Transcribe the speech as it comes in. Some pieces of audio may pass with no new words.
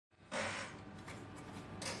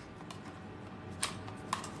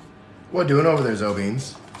What doing over there,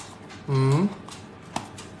 Zobeans?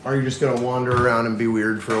 Are you just gonna wander around and be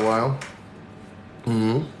weird for a while?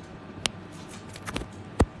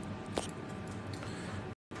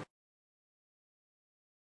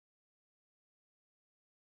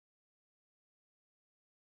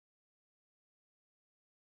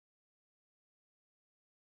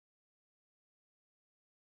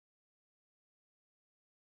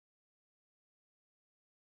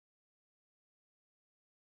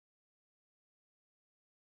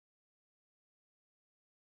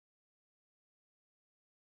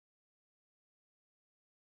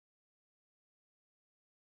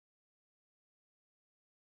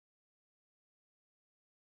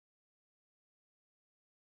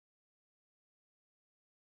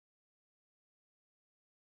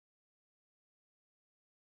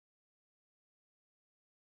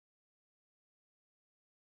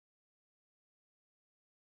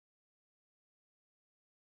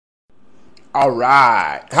 All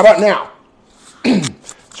right. How about now?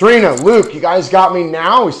 Serena, Luke, you guys got me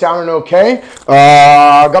now? We sounding okay?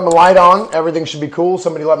 Got my light on. Everything should be cool.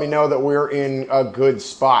 Somebody let me know that we're in a good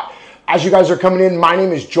spot. As you guys are coming in, my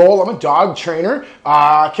name is Joel. I'm a dog trainer,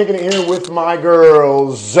 kicking it here with my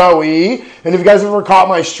girl, Zoe. And if you guys have ever caught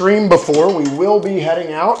my stream before, we will be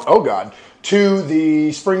heading out, oh God, to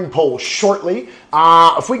the spring poll shortly.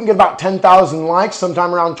 If we can get about 10,000 likes,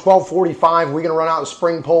 sometime around 12:45, we're going to run out the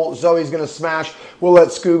spring poll. Zoe's going to smash. We'll let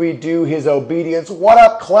Scooby do his obedience. What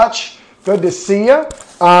up, Clutch? Good to see you.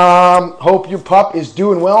 Hope your pup is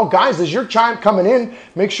doing well. Guys, as your chime coming in,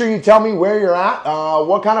 make sure you tell me where you're at,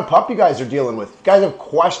 what kind of pup you guys are dealing with. If you guys have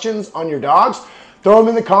questions on your dogs, throw them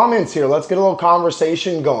in the comments here. Let's get a little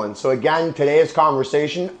conversation going. So again, today's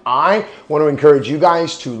conversation, I want to encourage you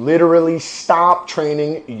guys to literally stop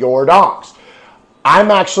training your dogs.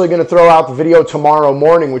 I'm actually going to throw out the video tomorrow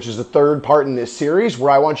morning, which is the third part in this series,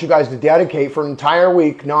 where I want you guys to dedicate for an entire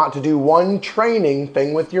week not to do one training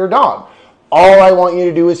thing with your dog. All I want you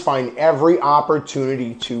to do is find every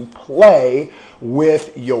opportunity to play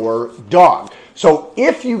with your dog. So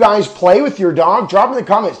if you guys play with your dog, drop in the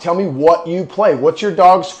comments. Tell me what you play. What's your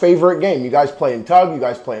dog's favorite game? You guys playing tug? You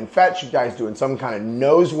guys playing fetch? You guys doing some kind of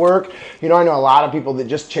nose work? You know, I know a lot of people that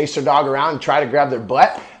just chase their dog around and try to grab their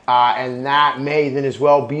butt. And that may then as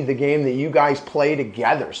well be the game that you guys play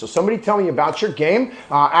together. So somebody tell me about your game.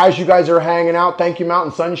 As you guys are hanging out, thank you,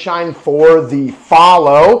 Mountain Sunshine, for the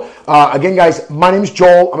follow. Again, guys, my name is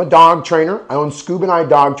Joel. I'm a dog trainer. I own Scuba and I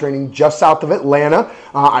Dog Training just south of Atlanta.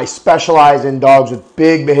 I specialize in dogs with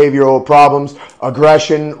big behavioral problems,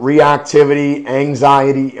 aggression, reactivity,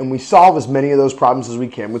 anxiety, and we solve as many of those problems as we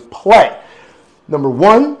can with play. Number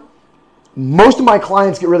one, most of my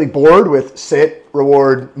clients get really bored with sit,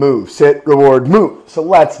 reward, move, sit, reward, move. So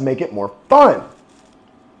let's make it more fun.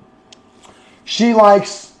 She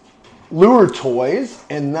likes lure toys,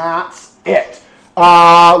 and that's it.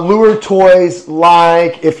 Lure toys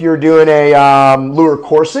like if you're doing a lure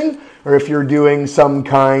coursing, or if you're doing some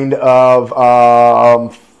kind of,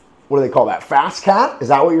 what do they call that? Fast cat? Is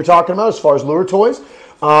that what you're talking about as far as lure toys?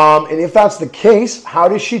 And if that's the case, how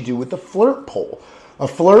does she do with the flirt pole? A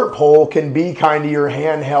flirt pole can be kind of your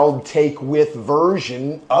handheld take-with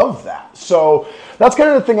version of that. So that's kind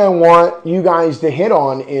of the thing I want you guys to hit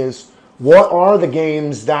on is what are the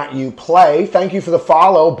games that you play? Thank you for the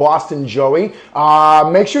follow, Boston Joey.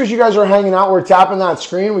 Make sure as you guys are hanging out, we're tapping that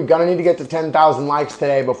screen. We're going to need to get to 10,000 likes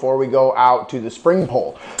today before we go out to the spring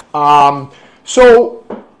poll.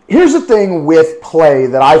 So here's the thing with play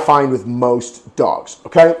that I find with most dogs,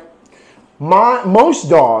 okay? Most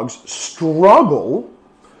dogs struggle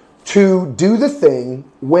to do the thing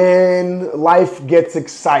when life gets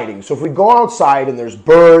exciting. So if we go outside and there's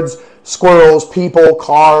birds, squirrels, people,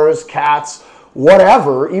 cars, cats,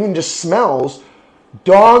 whatever, even just smells,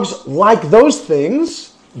 dogs like those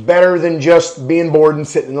things better than just being bored and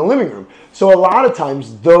sitting in the living room. So a lot of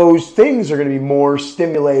times those things are going to be more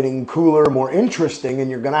stimulating, cooler, more interesting, and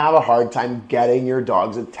you're going to have a hard time getting your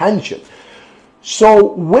dog's attention.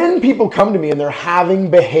 So when people come to me and they're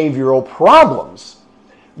having behavioral problems,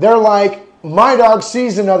 they're like, my dog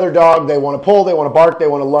sees another dog, they want to pull, they want to bark, they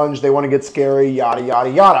want to lunge, they want to get scary, yada, yada,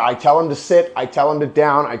 yada. I tell them to sit, I tell them to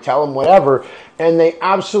down, I tell them whatever, and they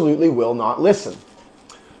absolutely will not listen.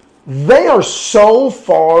 They are so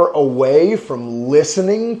far away from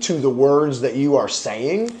listening to the words that you are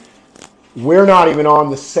saying, we're not even on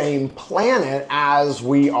the same planet as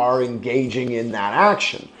we are engaging in that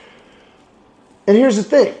action. And here's the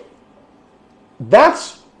thing,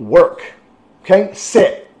 that's work, okay?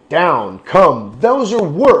 Sit, down, come, those are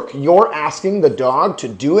work. You're asking the dog to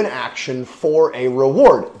do an action for a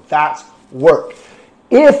reward. That's work.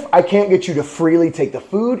 If I can't get you to freely take the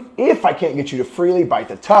food, if I can't get you to freely bite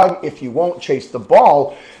the tug, if you won't chase the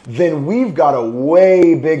ball, then we've got a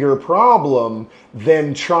way bigger problem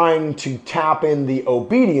than trying to tap in the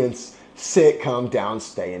obedience, sit, come down,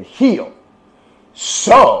 stay, and heel.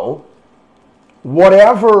 So,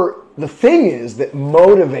 whatever the thing is that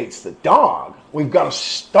motivates the dog, we've got to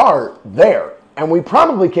start there. And we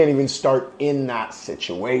probably can't even start in that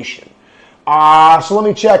situation. So let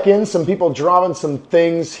me check in. Some people dropping some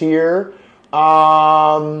things here.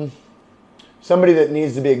 Somebody that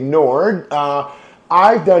needs to be ignored.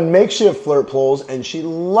 I've done makeshift flirt poles and she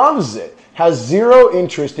loves it. Has zero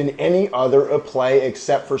interest in any other play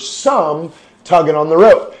except for some tugging on the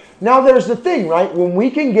rope. Now there's the thing, right? When we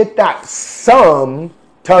can get that some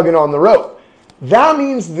tugging on the rope, that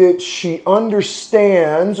means that she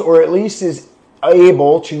understands, or at least is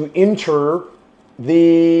able to enter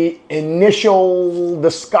the initial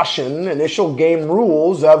discussion, initial game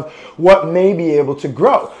rules of what may be able to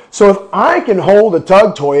grow. So if I can hold a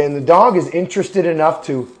tug toy and the dog is interested enough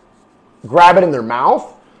to grab it in their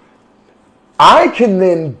mouth, I can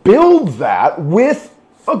then build that with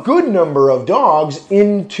a good number of dogs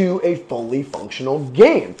into a fully functional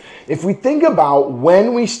game. If we think about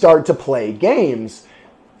when we start to play games,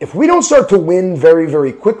 if we don't start to win very,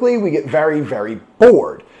 very quickly, we get very, very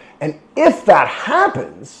bored. And if that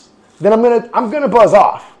happens, then I'm gonna buzz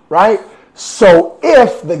off, right? So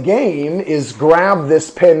if the game is grab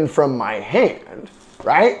this pen from my hand,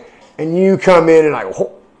 right? And you come in and I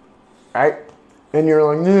go, right? And you're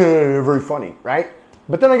like, very funny, right?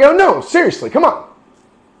 But then I go, no, seriously, come on.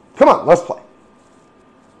 Come on, let's play.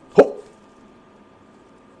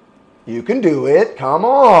 You can do it. Come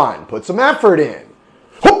on, put some effort in.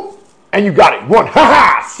 And you got it. One,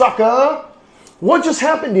 ha-ha, sucker. What just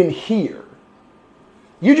happened in here?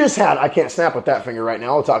 You just had, I can't snap with that finger right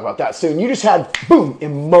now. We'll talk about that soon. You just had, boom,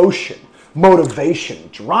 emotion, motivation,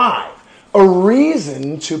 drive, a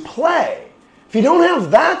reason to play. If you don't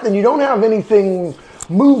have that, then you don't have anything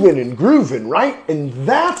moving and grooving, right? And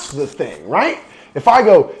that's the thing, right? If I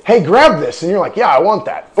go, hey, grab this, and you're like, yeah, I want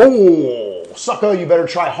that. Oh, sucker, you better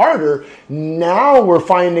try harder. Now we're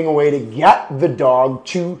finding a way to get the dog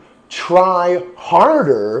to try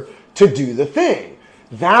harder to do the thing.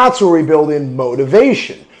 That's where we build in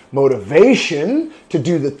motivation. Motivation to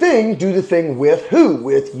do the thing with who?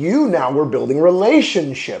 With you. Now we're building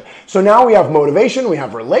relationship. So now we have motivation, we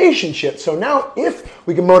have relationship. So now if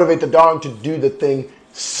we can motivate the dog to do the thing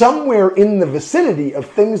somewhere in the vicinity of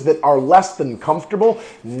things that are less than comfortable,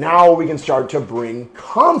 now we can start to bring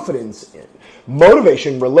confidence in.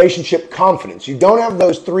 Motivation, relationship, confidence. You don't have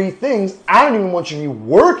those three things. I don't even want you to be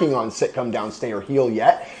working on sit, come down, stay, or heel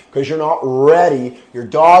yet because you're not ready. Your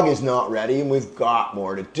dog is not ready, and we've got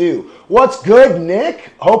more to do. What's good,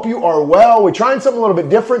 Nick? Hope you are well. We're trying something a little bit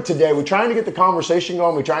different today. We're trying to get the conversation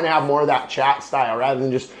going. We're trying to have more of that chat style rather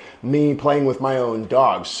than just me playing with my own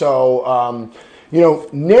dog. So,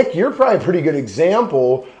 Nick, you're probably a pretty good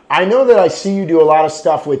example. I know that I see you do a lot of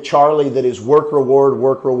stuff with Charlie that is work, reward,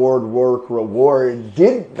 work, reward, work, reward.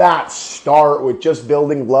 Did that start with just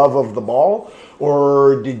building love of the ball?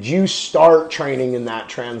 Or did you start training in that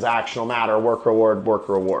transactional matter, work, reward, work,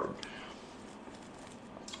 reward?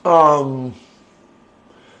 Do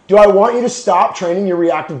I want you to stop training your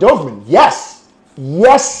reactive Doberman? Yes.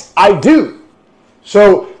 Yes, I do.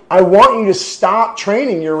 So I want you to stop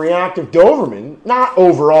training your reactive Doberman, not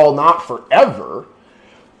overall, not forever,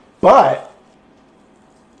 but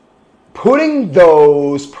putting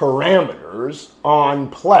those parameters on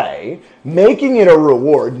play, making it a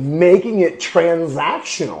reward, making it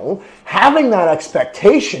transactional, having that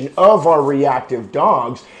expectation of our reactive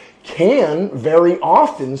dogs can very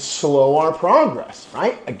often slow our progress,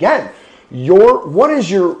 right? Again, what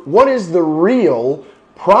is the real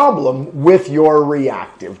problem with your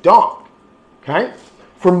reactive dog? Okay?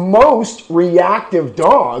 For most reactive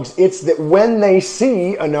dogs, it's that when they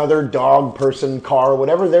see another dog, person, car,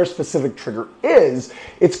 whatever their specific trigger is,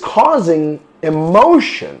 it's causing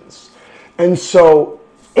emotions. And so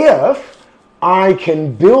if I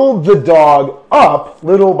can build the dog up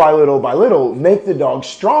little by little by little, make the dog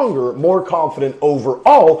stronger, more confident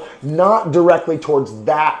overall, not directly towards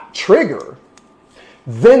that trigger,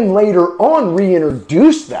 then later on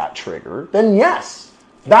reintroduce that trigger, then yes,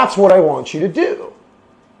 that's what I want you to do.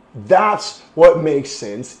 That's what makes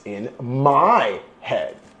sense in my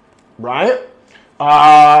head, right?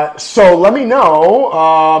 So let me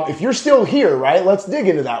know if you're still here, right? Let's dig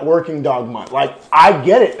into that working dog month. Like, I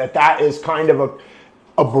get it that is kind of a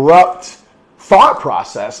abrupt thought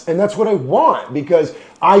process, and that's what I want, because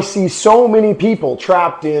I see so many people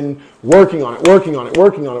trapped in working on it, working on it,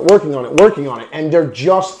 working on it, working on it, working on it, and they're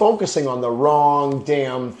just focusing on the wrong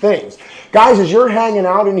damn things. Guys, as you're hanging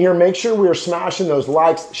out in here, make sure we're smashing those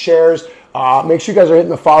likes, shares. Make sure you guys are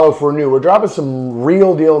hitting the follow for new. We're dropping some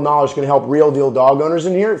real deal knowledge going to help real deal dog owners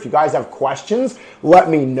in here. If you guys have questions, let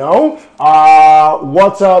me know.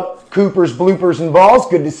 What's up, Coopers, Bloopers, and Balls?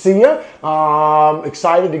 Good to see you.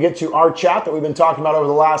 Excited to get to our chat that we've been talking about over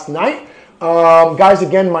the last night. Guys,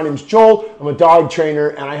 again, my name's Joel. I'm a dog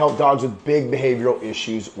trainer, and I help dogs with big behavioral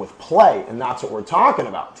issues with play, and that's what we're talking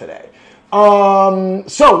about today.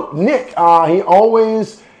 So Nick, he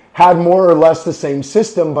always had more or less the same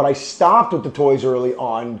system, but I stopped with the toys early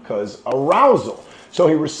on because arousal. So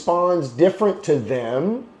he responds different to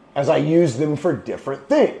them as I use them for different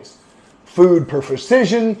things. Food per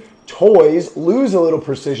precision, toys lose a little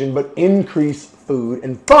precision, but increase food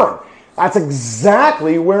and fun. That's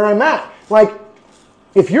exactly where I'm at. Like,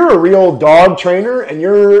 if you're a real dog trainer and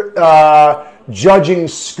you're judging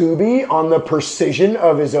Scooby on the precision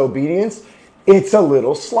of his obedience, it's a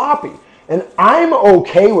little sloppy. And I'm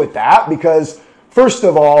okay with that because, first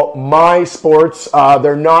of all, my sports,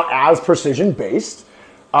 they're not as precision based.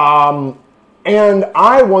 And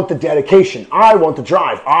I want the dedication. I want the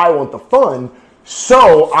drive. I want the fun.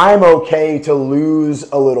 So I'm okay to lose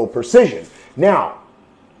a little precision. Now,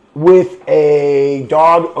 with a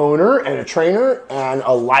dog owner and a trainer and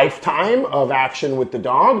a lifetime of action with the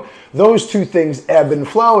dog, those two things ebb and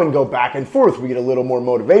flow and go back and forth. We get a little more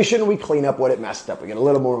motivation, we clean up what it messed up. We get a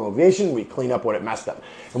little more motivation, we clean up what it messed up.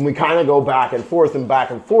 And we kind of go back and forth and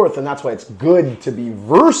back and forth, and that's why it's good to be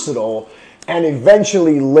versatile and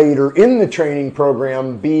eventually later in the training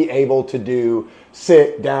program be able to do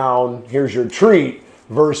sit down, here's your treat,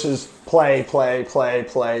 versus play, play, play,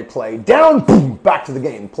 play, play, down, boom, back to the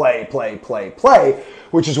game, play, play, play, play,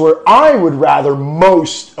 which is where I would rather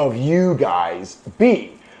most of you guys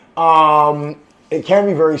be. It can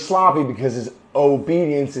be very sloppy because his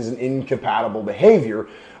obedience is an incompatible behavior.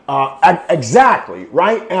 Exactly,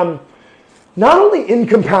 right? Not only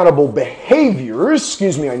incompatible behaviors,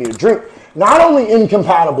 excuse me, I need a drink, not only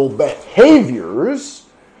incompatible behaviors,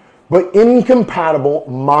 but incompatible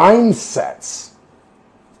mindsets.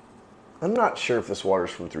 I'm not sure if this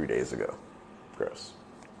water's from 3 days ago. Gross.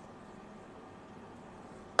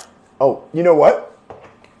 Oh, you know what?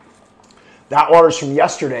 That water's from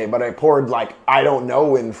yesterday, but I poured like I don't know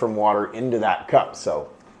when from water into that cup,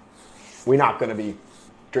 so we're not going to be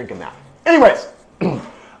drinking that. Anyways,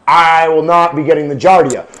 I will not be getting the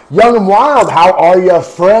Giardia. Young and Wild, how are you,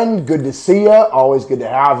 friend? Good to see you. Always good to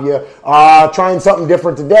have you. Trying something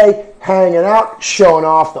different today. Hanging out, showing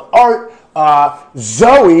off the art.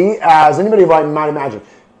 Zoe, as anybody might imagine,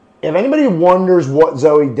 if anybody wonders what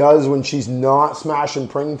Zoe does when she's not smashing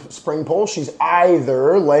spring pole, she's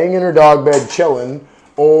either laying in her dog bed chilling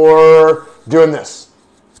or doing this.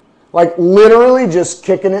 Like literally just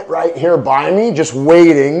kicking it right here by me, just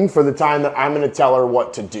waiting for the time that I'm going to tell her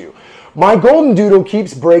what to do. My golden doodle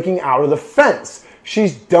keeps breaking out of the fence.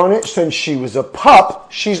 She's done it since she was a pup.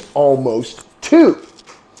 She's almost 2.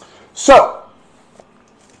 So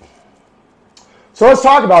let's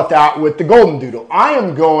talk about that with the golden doodle. I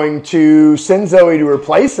am going to send Zoe to her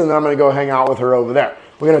place, and then I'm going to go hang out with her over there.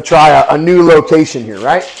 We're going to try a new location here,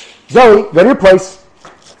 right? Zoe, go to your place.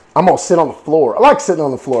 I'm going to sit on the floor. I like sitting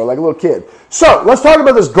on the floor like a little kid. So let's talk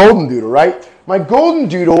about this golden doodle, right? My golden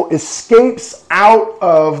doodle escapes out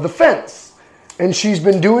of the fence, and she's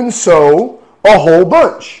been doing so a whole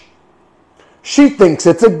bunch. She thinks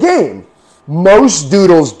it's a game. Most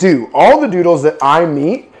doodles do. All the doodles that I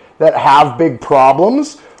meet that have big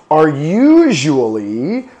problems are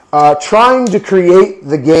usually trying to create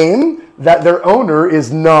the game that their owner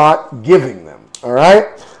is not giving them, all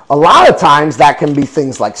right? A lot of times that can be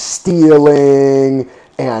things like stealing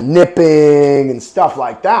and nipping and stuff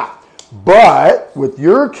like that. But with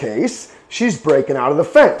your case, she's breaking out of the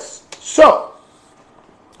fence. So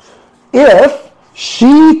if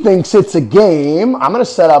she thinks it's a game, I'm going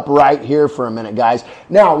to set up right here for a minute, guys.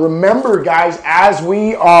 Now, remember, guys, as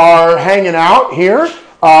we are hanging out here,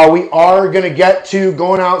 we are going to get to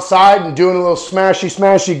going outside and doing a little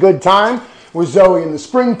smashy good time with Zoe in the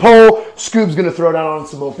spring pole. Scoob's going to throw down on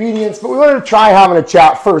some obedience, but we wanted to try having a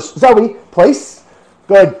chat first. Zoe, place.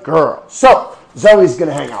 Good girl. So Zoe's going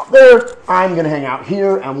to hang out there. I'm going to hang out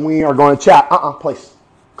here, and we are going to chat. Place.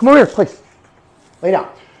 Come over here, place. Lay down.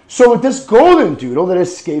 So with this golden doodle that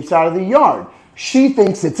escapes out of the yard, she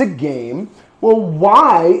thinks it's a game. Well,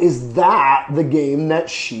 why is that the game that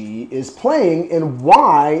she is playing, and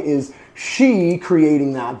why is she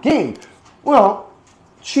creating that game? Well,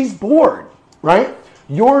 she's bored, right?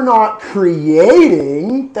 You're not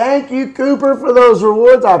creating. Thank you, Cooper, for those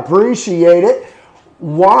rewards. I appreciate it.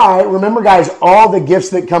 Why? Remember, guys, all the gifts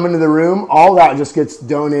that come into the room, all that just gets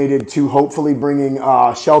donated to hopefully bringing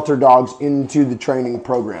shelter dogs into the training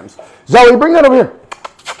programs. Zoe, bring that over here.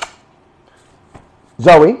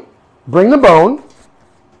 Zoe, bring the bone.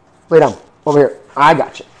 Lay down. Over here. I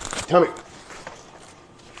got you. Tell me.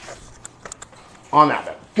 On that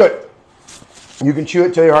bed. Good. You can chew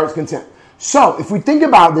it till your heart's content. So, if we think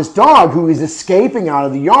about this dog who is escaping out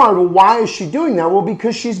of the yard, well, why is she doing that? Well,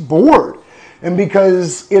 because she's bored. And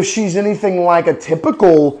because if she's anything like a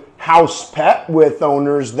typical house pet with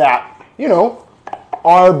owners that, you know,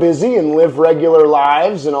 are busy and live regular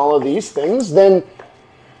lives and all of these things, then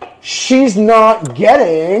she's not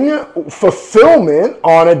getting fulfillment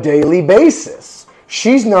on a daily basis.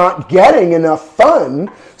 She's not getting enough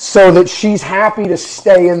fun so that she's happy to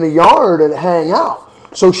stay in the yard and hang out.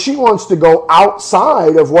 So she wants to go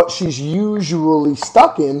outside of what she's usually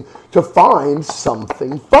stuck in to find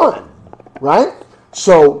something fun. Right?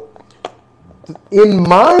 So, in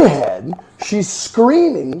my head, she's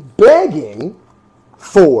screaming, begging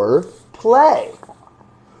for play.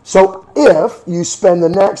 So, if you spend the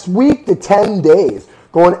next week to 10 days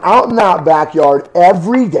going out in that backyard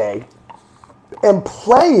every day and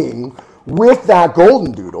playing with that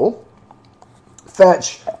golden doodle,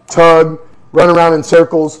 fetch, tug, run around in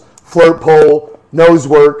circles, flirt pole, nose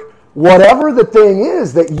work, whatever the thing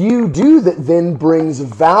is that you do that then brings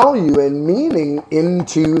value and meaning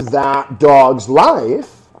into that dog's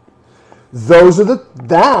life,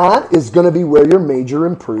 that is going to be where your major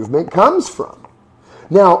improvement comes from.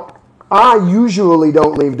 Now, I usually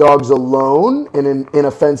don't leave dogs alone in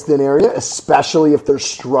a fenced-in area, especially if they're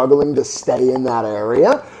struggling to stay in that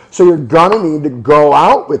area. So you're going to need to go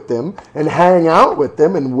out with them and hang out with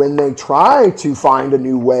them. And when they try to find a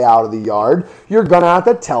new way out of the yard, you're going to have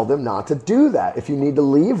to tell them not to do that. If you need to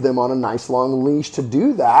leave them on a nice long leash to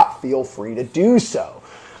do that, feel free to do so.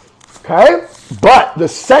 Okay? But the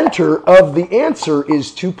center of the answer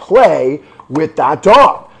is to play with that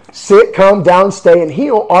dog. Sit, come down, stay, and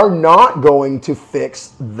heel are not going to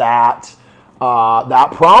fix that,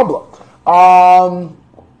 that problem.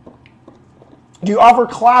 Do you offer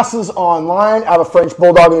classes online? I have a French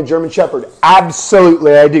Bulldog and a German Shepherd.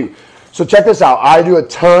 Absolutely, I do. So check this out. I do a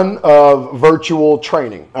ton of virtual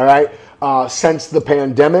training, all right? Since the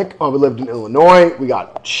pandemic, we lived in Illinois. We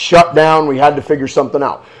got shut down. We had to figure something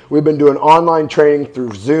out. We've been doing online training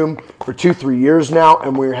through Zoom for 2-3 years now,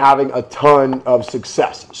 and we're having a ton of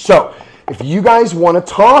success. So if you guys want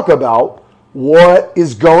to talk about what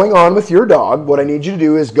is going on with your dog, what I need you to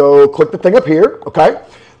do is go click the thing up here, okay?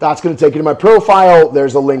 That's going to take you to my profile.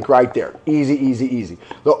 There's a link right there. Easy, easy, easy.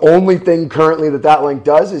 The only thing currently that link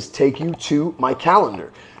does is take you to my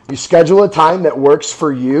calendar. You schedule a time that works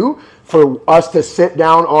for you, for us to sit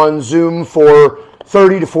down on Zoom for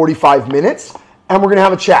 30 to 45 minutes, and we're going to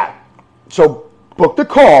have a chat. So book the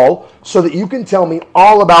call so that you can tell me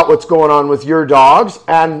all about what's going on with your dogs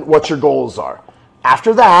and what your goals are.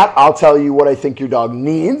 After that, I'll tell you what I think your dog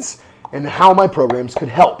needs and how my programs could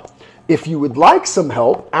help. If you would like some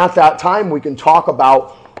help, at that time we can talk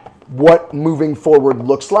about what moving forward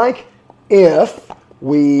looks like if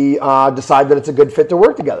we decide that it's a good fit to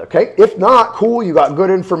work together, okay? If not, cool, you got good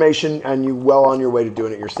information and you're well on your way to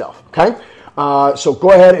doing it yourself, okay? So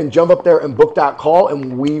go ahead and jump up there and book that call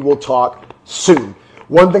and we will talk soon.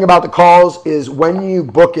 One thing about the calls is when you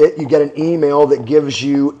book it, you get an email that gives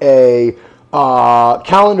you a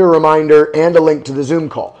calendar reminder and a link to the Zoom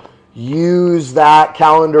call. Use that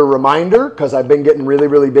calendar reminder because I've been getting really,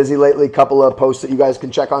 really busy lately. A couple of posts that you guys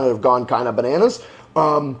can check on it have gone kind of bananas.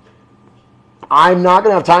 I'm not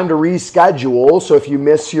going to have time to reschedule, so if you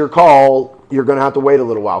miss your call, you're going to have to wait a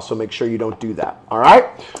little while, so make sure you don't do that, all right?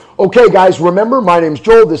 Okay, guys, remember, my name's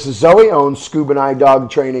Joel. This is Zoe, owns Scuba and I Dog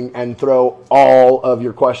Training, and throw all of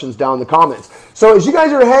your questions down in the comments. So as you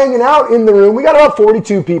guys are hanging out in the room, we got about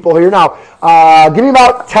 42 people here now. Give me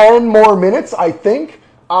about 10 more minutes, I think.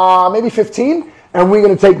 Maybe 15, and we're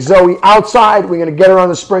going to take Zoe outside. We're going to get her on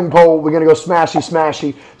the spring pole. We're going to go smashy,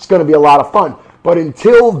 smashy. It's going to be a lot of fun. But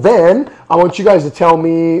until then, I want you guys to tell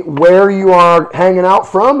me where you are hanging out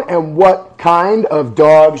from and what kind of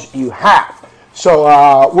dogs you have. So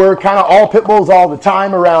we're kind of all pit bulls all the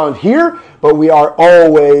time around here, but we are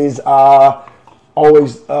always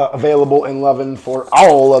available and loving for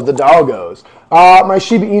all of the doggos. My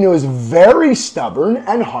Shiba Inu is very stubborn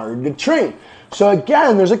and hard to train. So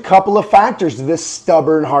again, there's a couple of factors to this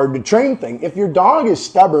stubborn, hard to train thing. If your dog is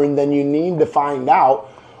stubborn, then you need to find out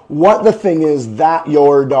what the thing is that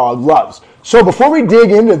your dog loves. So before we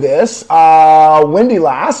dig into this, Wendy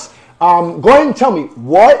Lass Go ahead and tell me,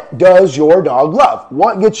 what does your dog love?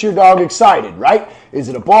 What gets your dog excited, right? Is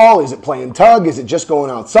it a ball? Is it playing tug? Is it just going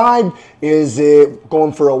outside? Is it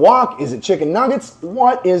going for a walk? Is it chicken nuggets?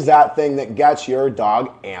 What is that thing that gets your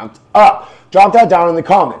dog amped up? Drop that down in the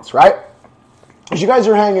comments, right? As you guys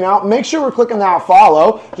are hanging out, make sure we're clicking that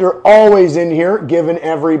follow. They're always in here giving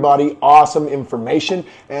everybody awesome information.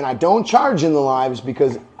 And I don't charge in the lives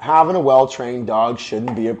because having a well-trained dog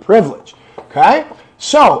shouldn't be a privilege, okay?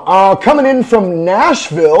 So, coming in from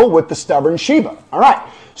Nashville with the stubborn Shiba. All right,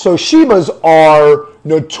 so Shibas are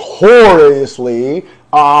notoriously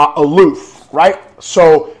aloof, right?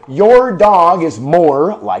 So your dog is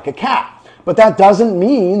more like a cat. But that doesn't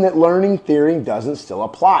mean that learning theory doesn't still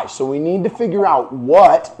apply. So we need to figure out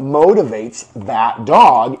what motivates that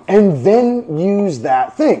dog and then use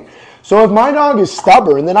that thing. So if my dog is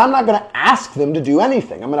stubborn, then I'm not going to ask them to do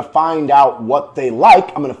anything. I'm going to find out what they like.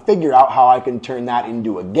 I'm going to figure out how I can turn that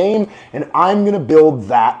into a game, and I'm going to build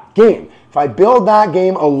that game. If I build that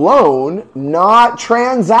game alone, not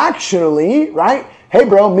transactionally, right? Hey,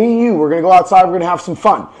 bro, me and you, we're going to go outside. We're going to have some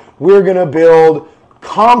fun. We're going to build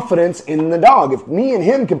confidence in the dog. If me and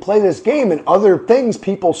him can play this game and other things,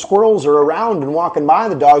 people, squirrels are around and walking by,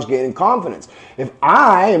 the dog's gaining confidence. If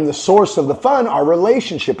I am the source of the fun, our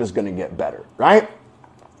relationship is going to get better, right?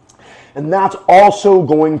 And that's also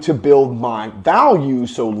going to build my value.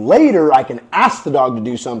 So later I can ask the dog to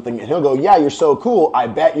do something and he'll go, yeah, you're so cool. I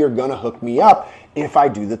bet you're going to hook me up if I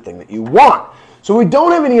do the thing that you want. So we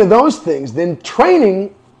don't have any of those things. Then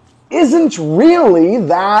training isn't really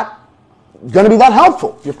that going to be that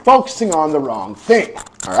helpful. You're focusing on the wrong thing.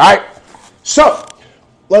 All right. So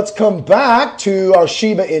let's come back to our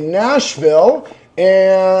Shiba in Nashville.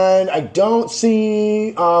 And I don't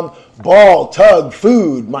see ball, tug,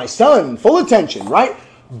 food, my son, full attention, right?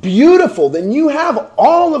 Beautiful. Then you have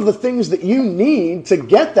all of the things that you need to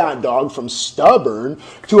get that dog from stubborn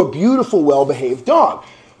to a beautiful, well-behaved dog.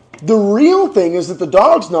 The real thing is that the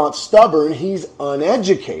dog's not stubborn, he's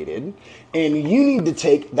uneducated, and you need to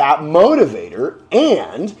take that motivator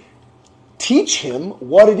and teach him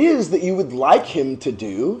what it is that you would like him to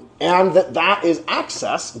do, and that is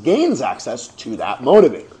access, gains access to that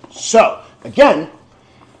motivator. So, again,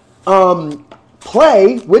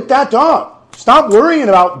 play with that dog. Stop worrying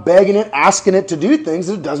about begging it, asking it to do things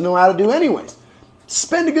that it doesn't know how to do anyways.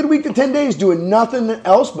 Spend a good week to 10 days doing nothing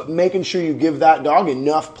else but making sure you give that dog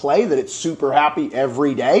enough play that it's super happy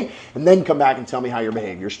every day, and then come back and tell me how your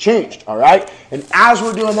behavior's changed, all right? And as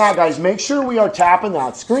we're doing that, guys, make sure we are tapping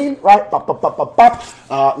that screen, right?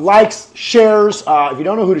 Likes, shares. If you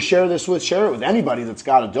don't know who to share this with, share it with anybody that's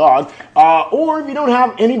got a dog. Or if you don't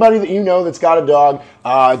have anybody that you know that's got a dog,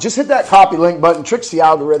 just hit that copy link button, tricks the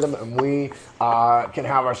algorithm, and we can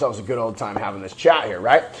have ourselves a good old time having this chat here,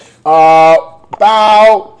 right?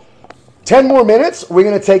 About 10 more minutes, we're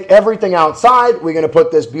going to take everything outside. We're going to put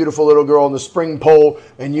this beautiful little girl in the spring pole,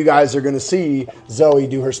 and you guys are going to see Zoe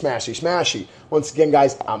do her smashy smashy. Once again,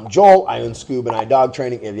 guys, I'm Joel. I own Scoob and I Dog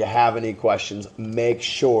Training. If you have any questions, make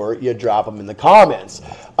sure you drop them in the comments.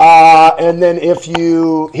 And then if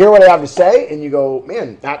you hear what I have to say and you go,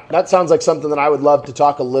 man, that sounds like something that I would love to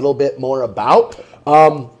talk a little bit more about,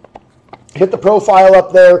 hit the profile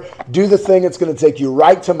up there, do the thing. It's going to take you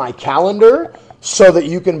right to my calendar so that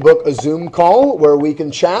you can book a Zoom call where we can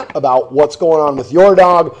chat about what's going on with your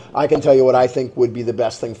dog. I can tell you what I think would be the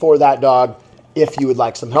best thing for that dog. If you would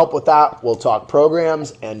like some help with that, we'll talk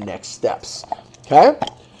programs and next steps. Okay?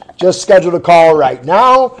 Just scheduled a call right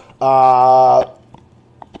now.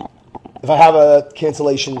 If I have a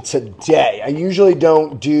cancellation today, I usually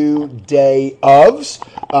don't do day ofs,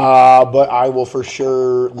 but I will for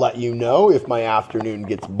sure let you know if my afternoon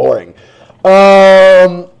gets boring.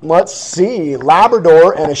 Let's see.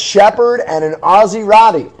 Labrador and a Shepherd and an Aussie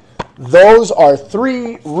Rottie. Those are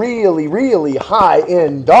three really, really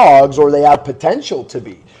high-end dogs, or they have potential to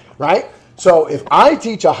be, right? So if I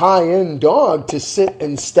teach a high-end dog to sit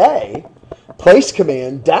and stay, place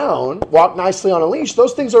command, down, walk nicely on a leash,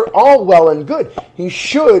 those things are all well and good. He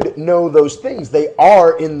should know those things. They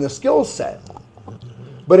are in the skill set.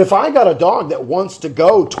 But if I got a dog that wants to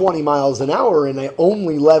go 20 miles an hour and I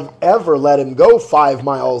only ever let him go 5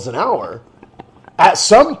 miles an hour, at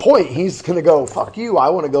some point he's going to go, fuck you, I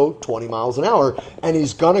want to go 20 miles an hour, and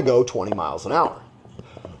he's going to go 20 miles an hour.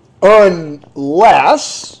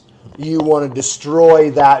 Unless you want to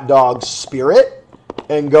destroy that dog's spirit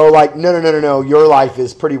and go like, no, your life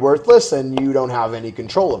is pretty worthless and you don't have any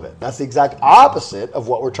control of it. That's the exact opposite of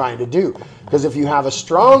what we're trying to do. Because if you have a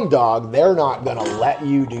strong dog, they're not going to let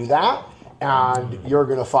you do that, and you're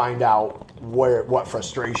going to find out what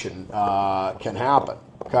frustration can happen.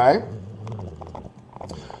 Okay?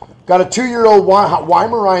 Got a 2-year-old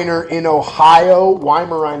Weimaraner in Ohio.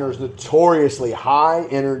 Weimaraners notoriously high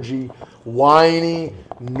energy, whiny,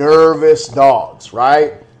 nervous dogs,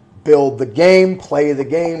 right? Build the game, play the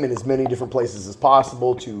game in as many different places as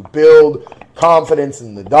possible to build confidence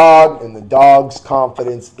in the dog and the dog's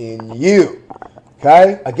confidence in you.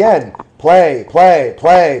 Okay? Again, play, play,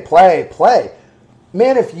 play, play, play.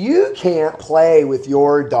 Man, if you can't play with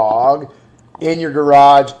your dog in your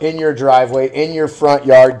garage, in your driveway, in your front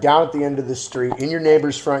yard, down at the end of the street, in your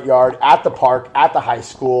neighbor's front yard, at the park, at the high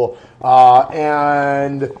school,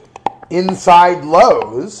 and inside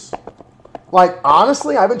Lowe's, like,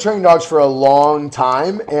 honestly, I've been training dogs for a long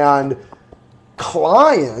time, and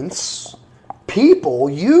clients,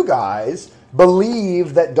 people, you guys,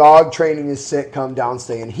 believe that dog training is sit, come down,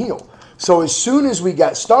 stay, and heel. So as soon as we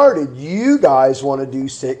get started, you guys want to do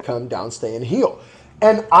sit, come down, stay, and heel.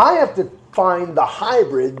 And I have to find the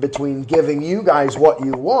hybrid between giving you guys what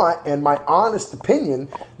you want and my honest opinion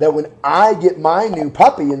that when I get my new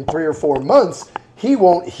puppy in 3 or 4 months, he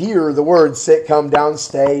won't hear the words sit, come down,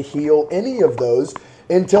 stay, heel, any of those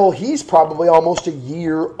until he's probably almost a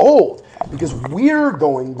year old. Because we're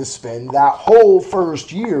going to spend that whole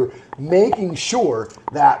first year making sure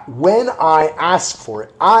that when I ask for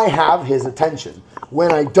it, I have his attention.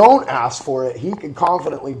 When I don't ask for it, he can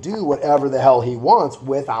confidently do whatever the hell he wants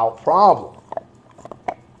without problem.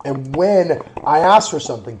 And when I ask for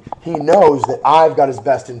something, he knows that I've got his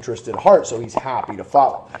best interest at heart, so he's happy to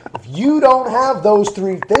follow. If you don't have those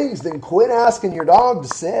 3 things, then quit asking your dog to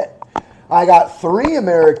sit. I got 3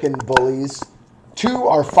 American Bullies, 2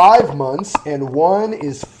 are 5 months, and 1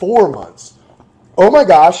 is 4 months. Oh my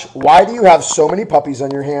gosh, why do you have so many puppies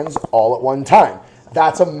on your hands all at one time?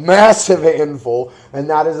 That's a massive handful, and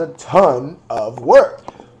that is a ton of work.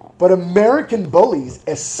 But American Bullies,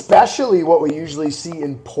 especially what we usually see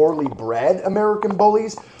in poorly bred American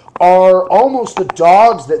Bullies, are almost the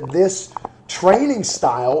dogs that this training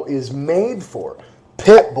style is made for.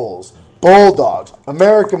 Pit Bulls, Bulldogs,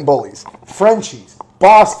 American Bullies, Frenchies,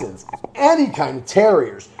 Bostons, any kind of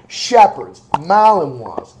terriers, Shepherds,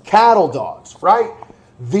 Malinois, cattle dogs, right?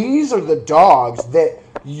 These are the dogs that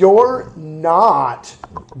you're not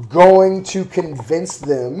going to convince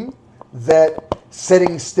them that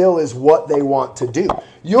sitting still is what they want to do.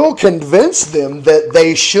 You'll convince them that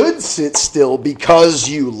they should sit still because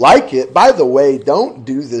you like it. By the way, don't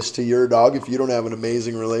do this to your dog if you don't have an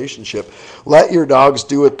amazing relationship. Let your dogs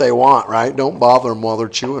do what they want, right? Don't bother them while they're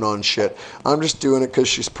chewing on shit. I'm just doing it because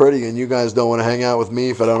she's pretty and you guys don't want to hang out with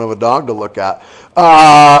me if I don't have a dog to look at.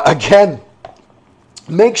 Again,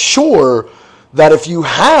 make sure that if you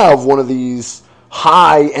have one of these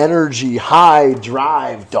high energy, high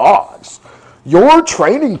drive dogs, your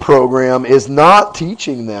training program is not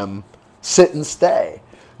teaching them sit and stay.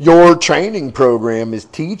 Your training program is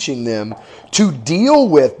teaching them to deal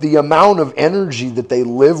with the amount of energy that they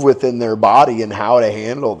live with in their body and how to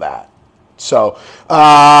handle that. So,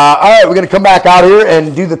 all right, we're going to come back out here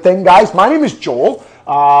and do the thing, guys. My name is Joel.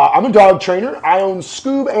 I'm a dog trainer. I own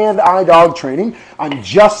Scoob and I Dog Training. I'm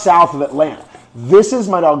just south of Atlanta. This is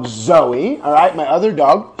my dog Zoe, all right? My other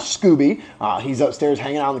dog, Scooby. He's upstairs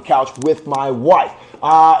hanging out on the couch with my wife.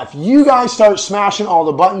 If you guys start smashing all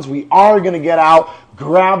the buttons, we are going to get out,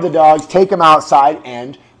 grab the dogs, take them outside,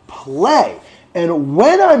 and play. And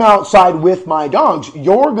when I'm outside with my dogs,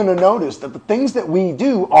 you're going to notice that the things that we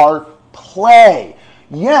do are play.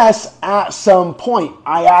 Yes, at some point,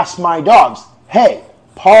 I ask my dogs, hey,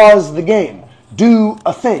 pause the game, do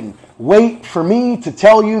a thing. Wait for me to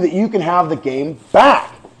tell you that you can have the game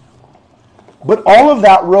back. But all of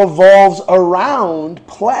that revolves around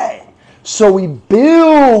play. So we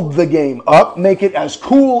build the game up, make it as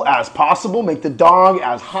cool as possible, make the dog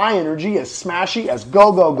as high energy, as smashy, as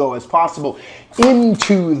go, go, go as possible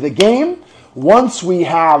into the game. Once we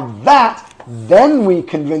have that, then we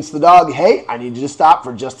convince the dog, hey, I need you to stop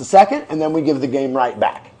for just a second, and then we give the game right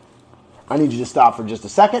back. I need you to stop for just a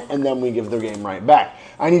second, and then we give the game right back.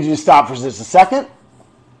 I need you to stop for just a second.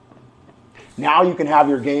 Now you can have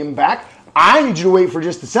your game back. I need you to wait for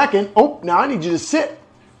just a second. Oh, now I need you to sit.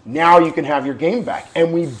 Now you can have your game back.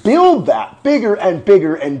 And we build that bigger and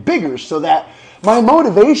bigger and bigger so that my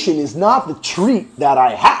motivation is not the treat that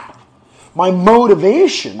I have. My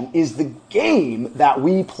motivation is the game that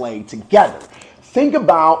we play together. Think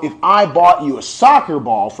about if I bought you a soccer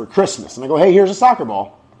ball for Christmas, and I go, hey, here's a soccer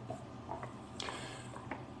ball.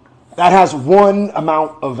 That has one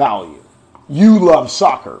amount of value. You love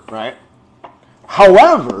soccer, right?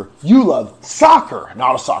 However, you love soccer,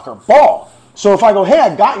 not a soccer ball. So if I go, hey,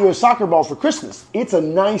 I got you a soccer ball for Christmas. It's a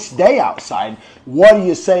nice day outside. What do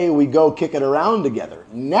you say we go kick it around together?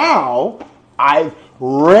 Now, I've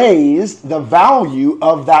raised the value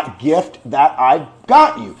of that gift that I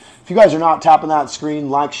got you. If you guys are not tapping that screen,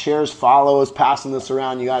 like, shares, follows, passing this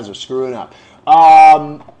around, you guys are screwing up.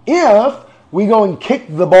 If we go and kick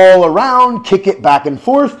the ball around, kick it back and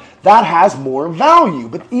forth, that has more value.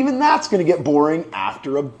 But even that's going to get boring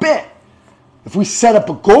after a bit. If we set up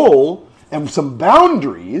a goal and some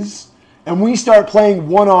boundaries, and we start playing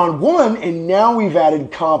one-on-one, and now we've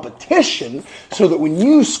added competition so that when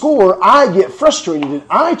you score, I get frustrated and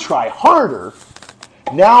I try harder.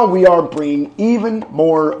 Now we are bringing even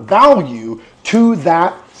more value to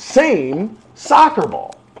that same soccer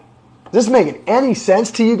ball. Is this making any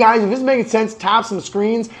sense to you guys? If this is making sense, tap some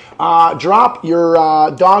screens, drop your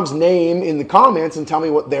dog's name in the comments and tell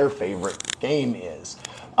me what their favorite game is.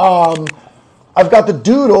 I've got the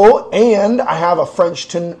Doodle, and I have a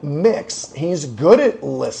Frenchton mix. He's good at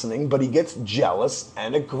listening, but he gets jealous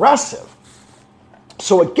and aggressive.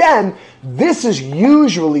 So again, this is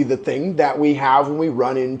usually the thing that we have when we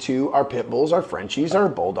run into our Pit Bulls, our Frenchies, our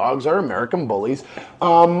Bulldogs, our American Bullies,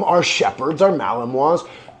 our Shepherds, our Malinois.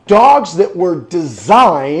 Dogs that were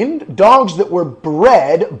designed, dogs that were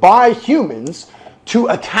bred by humans to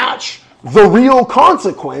attach the real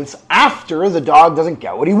consequence after the dog doesn't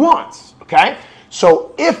get what he wants. Okay?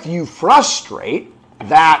 So if you frustrate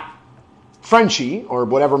that Frenchie or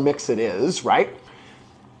whatever mix it is, right?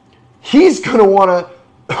 He's going to want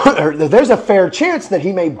to, there's a fair chance that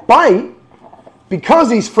he may bite because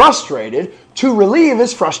he's frustrated to relieve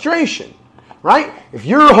his frustration, right? If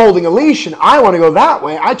you're holding a leash and I want to go that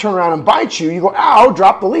way, I turn around and bite you, you go, ow,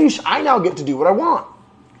 drop the leash, I now get to do what I want.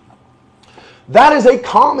 That is a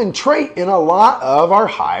common trait in a lot of our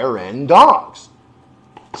higher end dogs.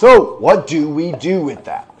 So what do we do with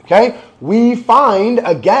that? Okay, we find,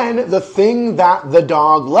 again, the thing that the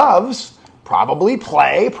dog loves, probably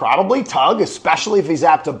play, probably tug, especially if he's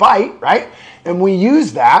apt to bite, right? And we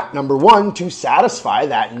use that, number one, to satisfy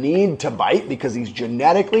that need to bite because he's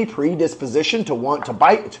genetically predispositioned to want to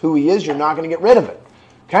bite. It's who he is. You're not going to get rid of it.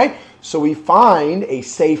 Okay? So we find a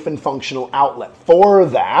safe and functional outlet for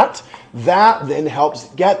that. That then helps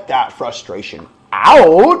get that frustration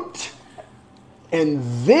out. And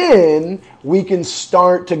then we can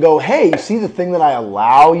start to go, hey, see the thing that I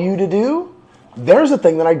allow you to do? There's a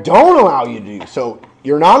thing that I don't allow you to do. So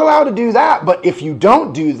you're not allowed to do that, but if you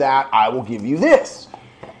don't do that, I will give you this.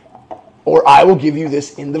 Or I will give you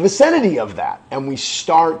this in the vicinity of that. And we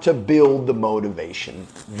start to build the motivation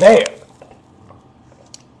there.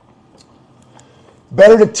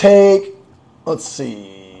 Better to take,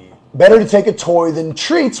 better to take a toy than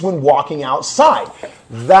treats when walking outside.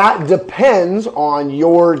 That depends on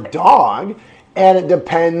your dog, and it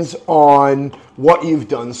depends on what you've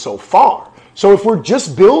done so far. So if we're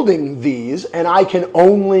just building these and I can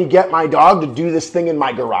only get my dog to do this thing in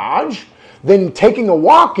my garage, then taking a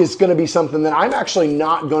walk is going to be something that I'm actually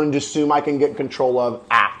not going to assume I can get control of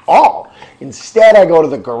at all. Instead, I go to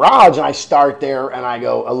the garage and I start there and I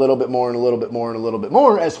go a little bit more and a little bit more and a little bit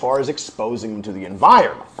more as far as exposing them to the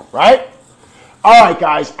environment, right? All right,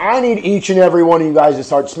 guys, I need each and every one of you guys to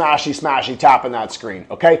start smashy tapping that screen,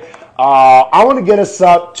 okay? I want to get us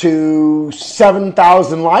up to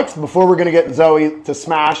 7,000 likes before we're going to get Zoe to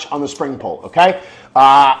smash on the spring pole, okay?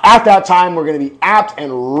 At that time, we're going to be apt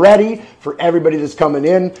and ready for everybody that's coming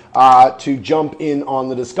in to jump in on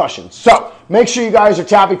the discussion. So make sure you guys are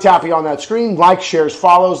tappy on that screen, like, shares,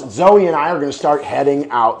 follows. Zoe and I are going to start heading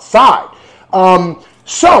outside.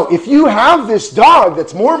 So if you have this dog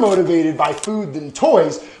that's more motivated by food than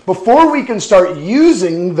toys, before we can start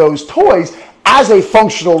using those toys as a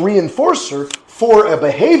functional reinforcer for a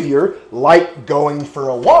behavior like going for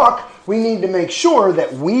a walk, we need to make sure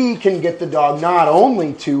that we can get the dog not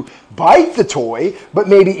only to bite the toy, but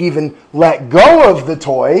maybe even let go of the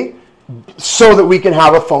toy so that we can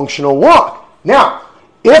have a functional walk. Now,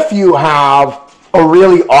 if you have a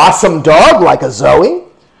really awesome dog like a Zoe,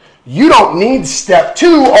 you don't need step 2.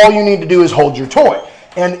 All you need to do is hold your toy.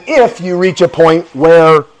 And if you reach a point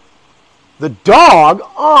where the dog,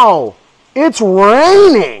 oh, it's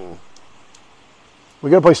raining.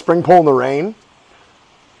 We gotta play spring pole in the rain?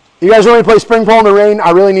 You guys want me to play spring pole in the rain?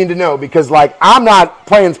 I really need to know because, like, I'm not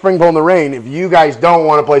playing spring pole in the rain if you guys don't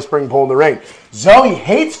want to play spring pole in the rain. Zoe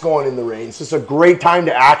hates going in the rain, so it's a great time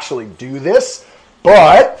to actually do this.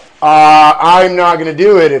 But I'm not going to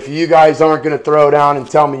do it if you guys aren't going to throw down and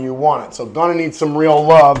tell me you want it. So going to need some real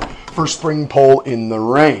love for spring pole in the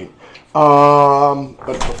rain. But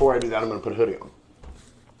before I do that, I'm going to put a hoodie on.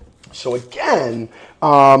 So again,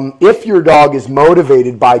 if your dog is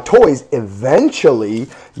motivated by toys, eventually,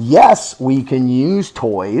 yes, we can use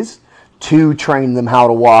toys to train them how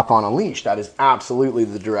to walk on a leash. That is absolutely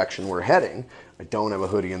the direction we're heading. I don't have a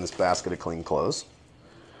hoodie in this basket of clean clothes.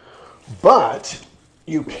 But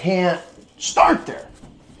you can't start there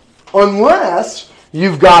unless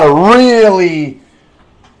you've got a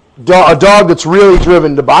dog that's really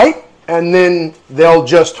driven to bite, and then they'll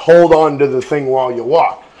just hold on to the thing while you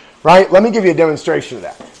walk, right? Let me give you a demonstration of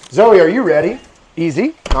that. Zoe, are you ready?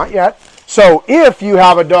 Easy, not yet. So if you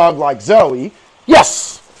have a dog like Zoe,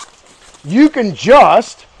 yes, you can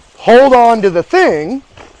just hold on to the thing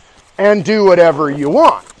and do whatever you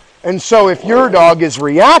want. And so if your dog is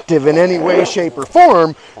reactive in any way, shape, or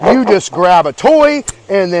form, you just grab a toy,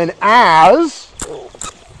 and then as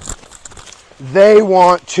they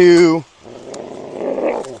want to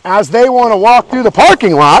walk through the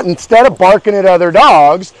parking lot, instead of barking at other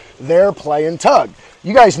dogs, they're playing tug.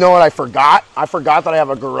 You guys know what I forgot? I forgot that I have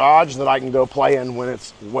a garage that I can go play in when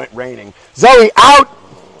it's raining. Zoe, out!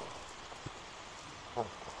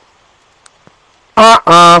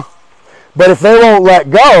 But if they won't let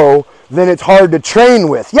go, then it's hard to train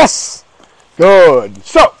with. Yes! Good.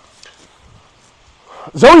 So,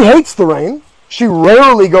 Zoe hates the rain. She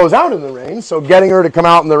rarely goes out in the rain, so getting her to come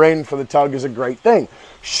out in the rain for the tug is a great thing.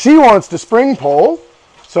 She wants to spring pole,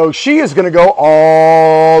 so she is going to go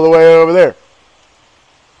all the way over there.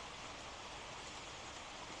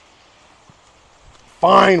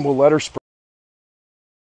 Fine, we'll let her spring.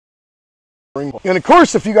 And of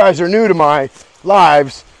course, if you guys are new to my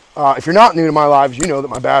lives, if you're not new to my lives, you know that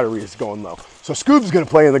my battery is going low. So Scoob's going to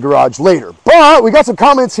play in the garage later. But we got some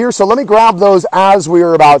comments here, so let me grab those as we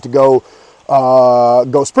are about to go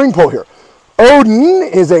spring pole here. Odin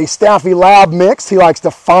is a Staffy Lab mix. He likes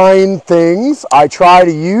to find things. I try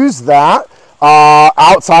to use that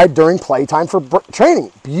outside during playtime for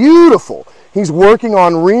training. Beautiful. He's working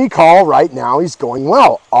on recall right now. He's going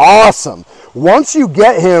well. Awesome. Once you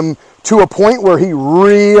get him to a point where he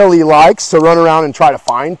really likes to run around and try to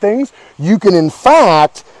find things, you can in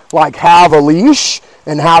fact like have a leash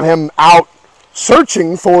and have him out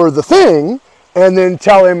searching for the thing, and then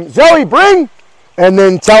tell him, Zoe, bring, and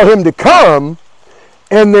then tell him to come,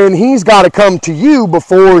 and then he's got to come to you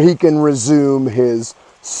before he can resume his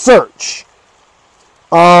search.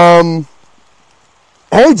 Hey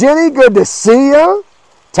Jenny, good to see you.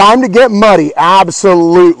 Time to get muddy,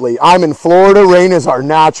 absolutely. I'm in Florida, rain is our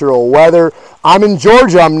natural weather. I'm in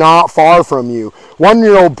Georgia, I'm not far from you.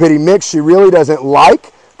 1-year-old Pitty Mix, she really doesn't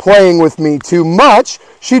like playing with me too much.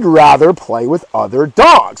 She'd rather play with other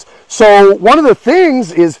dogs. So one of the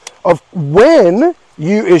things is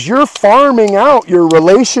you're farming out your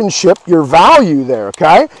relationship, your value there,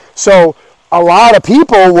 okay? So a lot of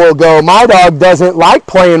people will go, my dog doesn't like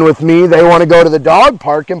playing with me. They want to go to the dog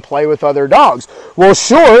park and play with other dogs. Well,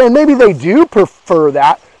 sure, and maybe they do prefer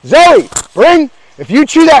that. Zoe, bring. If you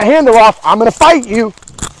chew that handle off, I'm going to fight you.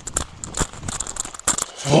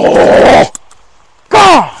 Oh,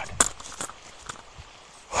 God.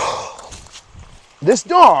 This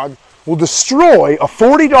dog will destroy a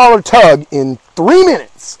 $40 tug in 3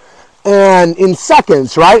 minutes and in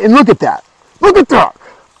seconds, right? And look at that. Look at that.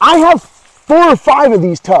 I have 4 or 5 of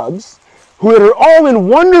these tugs who are all in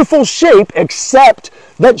wonderful shape, except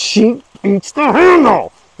that she eats the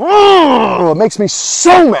handle. Oh, it makes me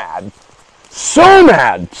so mad. So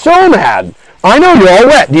mad. So mad. I know you're all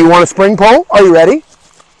wet. Do you want a spring pole? Are you ready?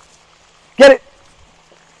 Get it.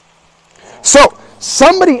 So,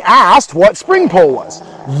 somebody asked what spring pole was.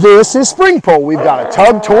 This is spring pole. We've got a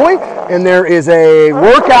tug toy, and there is a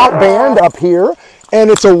workout band up here, and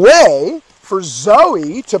it's a way for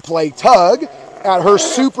Zoe to play tug at her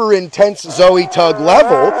super intense Zoe tug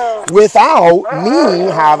level without me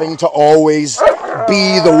having to always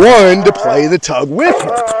be the one to play the tug with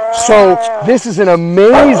her. So this is an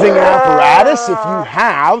amazing apparatus if you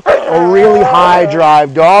have a really high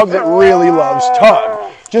drive dog that really loves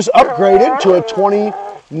tug. Just upgraded to a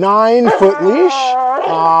 29-foot leash.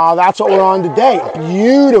 That's what we're on today.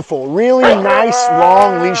 Beautiful, really nice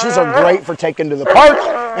long leashes are great for taking to the park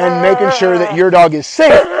and making sure that your dog is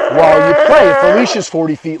safe while you play. If the leash is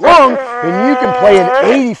 40 feet long, then you can play an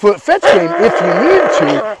 80-foot fetch game if you need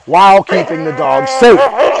to while keeping the dog safe.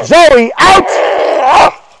 Zoe, out!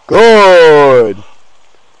 Good.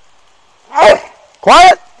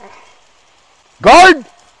 Quiet. Guard.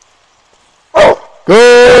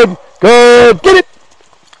 Good. Good. Get it.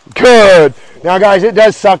 Good. Now, guys, it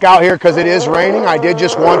does suck out here because it is raining. I did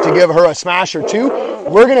just want to give her a smash or two.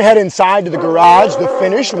 We're going to head inside to the garage to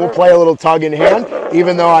finish, and we'll play a little tug in hand,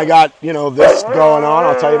 even though I got, this going on.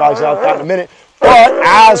 I'll tell you about that in a minute. But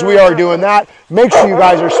as we are doing that, make sure you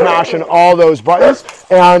guys are smashing all those buttons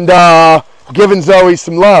and giving Zoe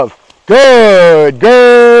some love. Good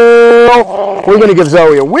girl. We're going to give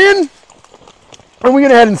Zoe a win. And we're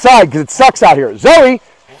going to head inside because it sucks out here. Zoe,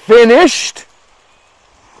 finished.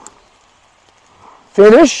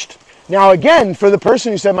 Finished. Now again, for the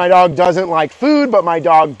person who said my dog doesn't like food, but my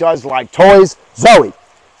dog does like toys, Zoe,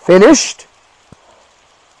 finished.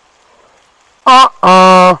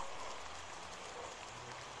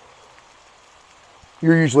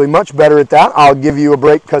 You're usually much better at that. I'll give you a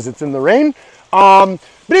break because it's in the rain. But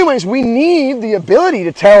anyways, we need the ability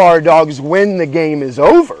to tell our dogs when the game is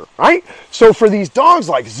over, right? So for these dogs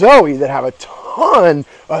like Zoe that have a ton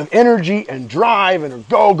of energy and drive and are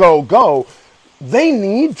go, go, go, they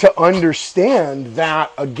need to understand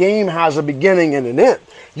that a game has a beginning and an end.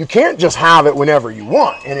 You can't just have it whenever you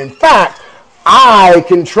want. And in fact, I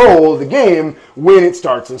control the game when it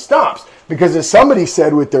starts and stops. Because as somebody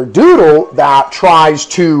said with their doodle that tries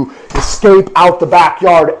to escape out the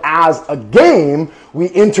backyard as a game, we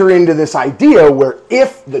enter into this idea where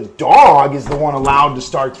if the dog is the one allowed to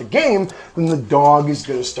start the game, then the dog is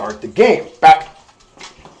going to start the game. Back.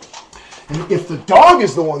 And if the dog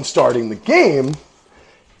is the one starting the game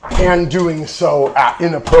and doing so at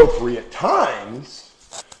inappropriate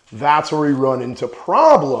times, that's where we run into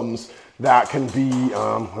problems that can be,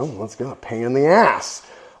 well, let's go, a pain in the ass.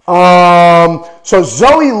 So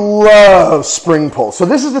Zoe loves spring pull. So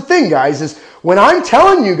this is the thing, guys, is when I'm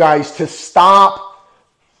telling you guys to stop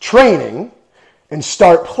training and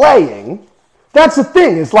start playing, that's the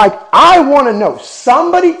thing. It's like, I want to know.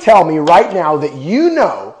 Somebody tell me right now that you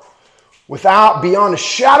know, without beyond a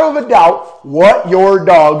shadow of a doubt, what your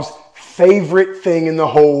dog's favorite thing in the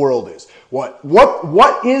whole world is.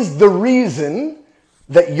 What is the reason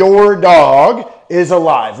that your dog is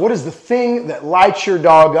alive? What is the thing that lights your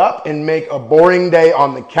dog up and make a boring day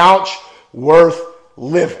on the couch worth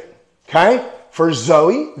living? Okay? For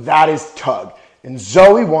Zoe, that is tug. And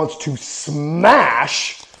Zoe wants to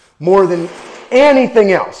smash more than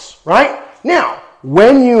anything else, right? Now,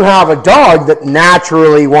 when you have a dog that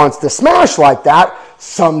naturally wants to smash like that,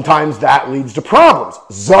 sometimes that leads to problems.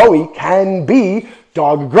 Zoe can be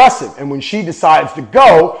dog aggressive. And when she decides to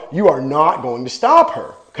go, you are not going to stop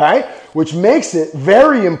her. Okay? Which makes it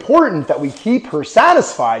very important that we keep her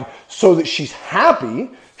satisfied so that she's happy,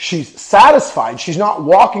 she's satisfied, she's not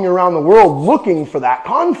walking around the world looking for that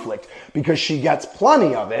conflict because she gets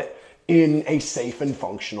plenty of it in a safe and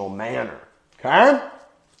functional manner. Okay?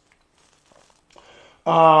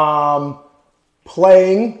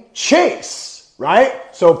 Playing chase,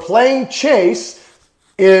 right? So playing chase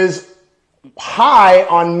is high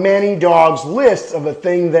on many dogs' lists of a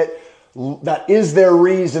thing that is their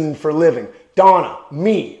reason for living. Donna,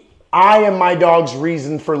 me, I am my dog's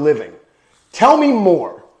reason for living. Tell me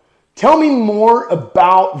more. Tell me more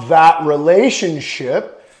about that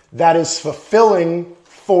relationship that is fulfilling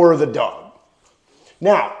for the dog.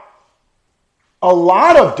 Now, a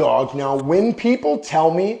lot of dogs, now when people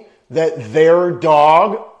tell me that their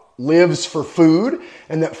dog lives for food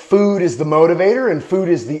and that food is the motivator and food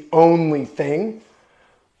is the only thing,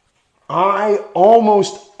 I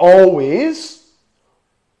almost always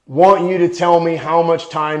want you to tell me how much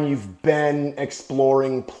time you've been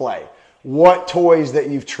exploring play, what toys that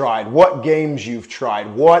you've tried, what games you've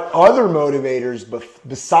tried, what other motivators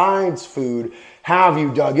besides food have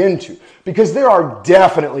you dug into. Because there are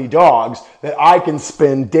definitely dogs that I can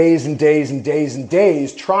spend days and days and days and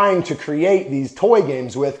days trying to create these toy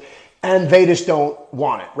games with, and they just don't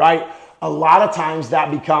want it, right? A lot of times that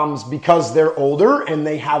becomes because they're older and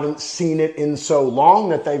they haven't seen it in so long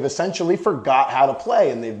that they've essentially forgot how to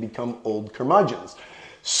play and they've become old curmudgeons.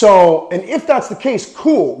 So, and if that's the case,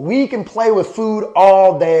 cool. We can play with food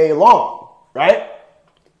all day long, right?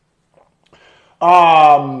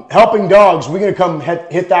 Helping dogs, we're going to come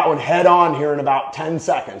hit that one head on here in about 10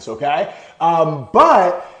 seconds, okay?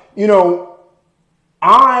 But, you know,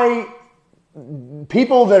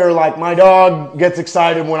 people that are like, my dog gets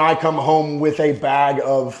excited when I come home with a bag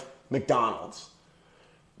of McDonald's.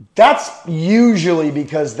 That's usually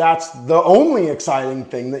because that's the only exciting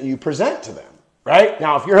thing that you present to them, right?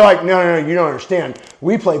 Now, if you're like, no, you don't understand.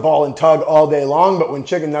 We play ball and tug all day long, but when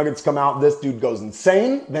chicken nuggets come out, this dude goes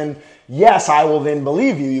insane. Then yes, I will then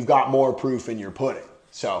believe you. You've got more proof in your pudding.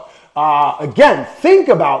 So again, think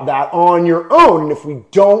about that on your own. And if we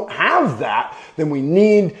don't have that, then we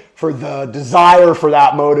need for the desire for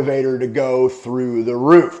that motivator to go through the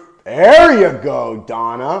roof. There you go,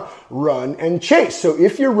 Donna. Run and chase. So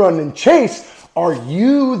if you're run and chase, are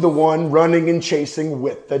you the one running and chasing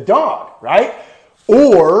with the dog, right?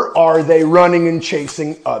 Or are they running and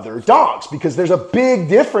chasing other dogs? Because there's a big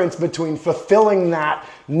difference between fulfilling that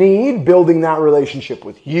need, building that relationship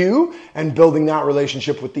with you, and building that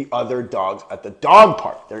relationship with the other dogs at the dog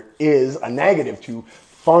park. There is a negative to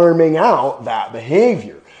farming out that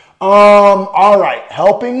behavior. All right,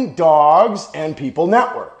 helping dogs and people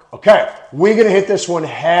network. Okay, we're gonna hit this one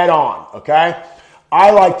head on, okay?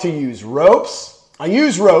 I like to use ropes. I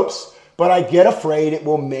use ropes, but I get afraid it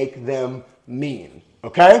will make them mean,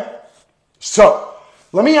 okay? So,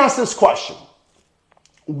 let me ask this question.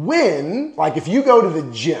 When, like if you go to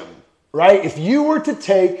the gym, right? If you were to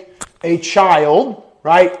take a child,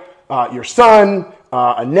 right? Your son,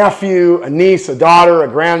 a nephew, a niece, a daughter, a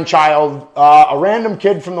grandchild, a random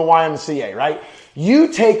kid from the YMCA, right?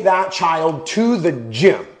 You take that child to the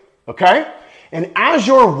gym, okay? And as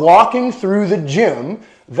you're walking through the gym,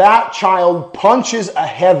 that child punches a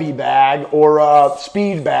heavy bag or a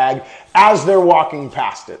speed bag as they're walking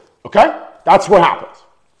past it, okay? That's what happens.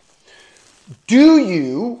 Do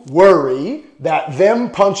you worry that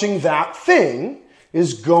them punching that thing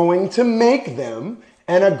is going to make them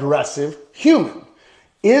an aggressive human?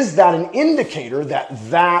 Is that an indicator that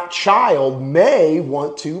that child may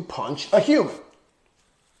want to punch a human?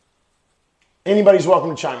 Anybody's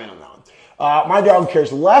welcome to chime in on that one. My dog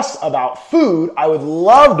cares less about food. I would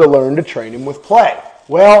love to learn to train him with play.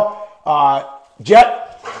 Well,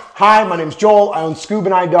 Jet, hi, my name's Joel. I own Scuba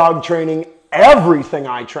and I Dog Training. Everything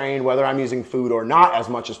I train, whether I'm using food or not, as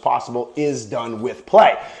much as possible, is done with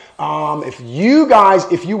play. If you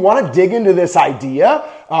want to dig into this idea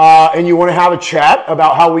and you want to have a chat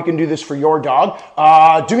about how we can do this for your dog,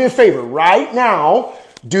 do me a favor right now.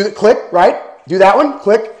 Do that one,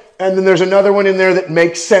 click, and then there's another one in there that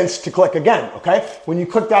makes sense to click again. Okay, when you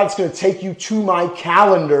click that, it's going to take you to my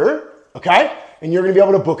calendar. Okay, and you're going to be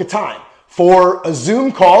able to book a time for a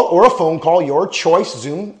Zoom call or a phone call, your choice.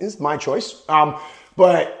 Zoom is my choice,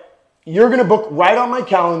 but you're going to book right on my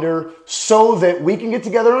calendar so that we can get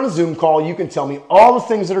together on a Zoom call. You can tell me all the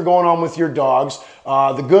things that are going on with your dogs,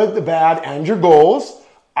 the good, the bad, and your goals.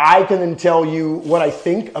 I can then tell you what I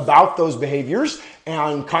think about those behaviors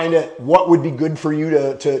and kind of what would be good for you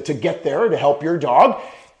to get there to help your dog.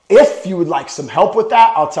 If you would like some help with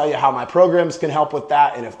that, I'll tell you how my programs can help with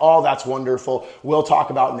that. And if all that's wonderful, we'll talk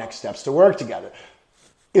about next steps to work together.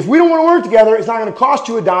 If we don't want to work together, it's not going to cost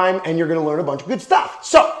you a dime and you're going to learn a bunch of good stuff.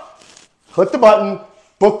 So, click the button,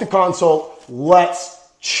 book the consult, let's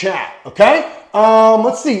chat, okay?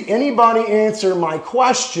 Let's see, anybody answer my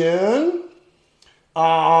question?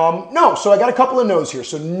 No, so I got a couple of no's here.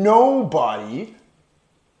 So nobody.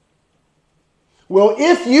 Well,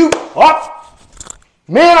 if you,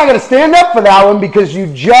 man, I gotta stand up for that one because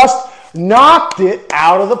you just knocked it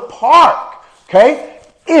out of the park, okay?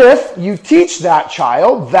 If you teach that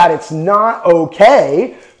child that it's not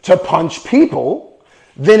okay to punch people,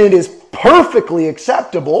 then it is perfectly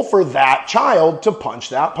acceptable for that child to punch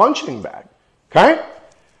that punching bag, okay?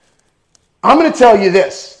 I'm going to tell you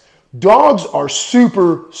this. Dogs are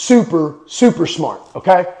super, super, super smart,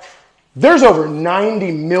 okay? There's over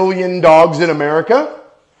 90 million dogs in America,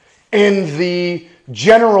 and the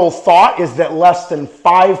general thought is that less than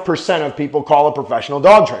 5% of people call a professional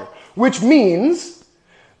dog trainer, which means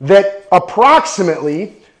that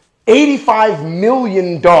approximately 85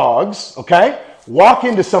 million dogs, okay, walk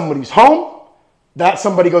into somebody's home, that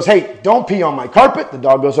somebody goes, hey, don't pee on my carpet. The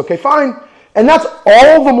dog goes, okay, fine. And that's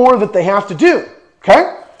all the more that they have to do,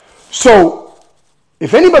 okay? So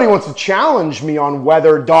if anybody wants to challenge me on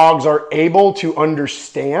whether dogs are able to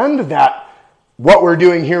understand that what we're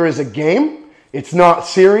doing here is a game, it's not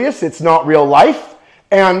serious, it's not real life,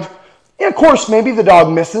 and yeah, of course, maybe the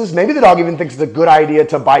dog misses, maybe the dog even thinks it's a good idea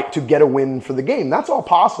to bite to get a win for the game. That's all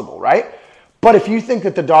possible, right? But if you think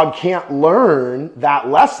that the dog can't learn that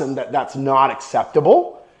lesson, that that's not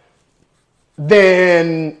acceptable,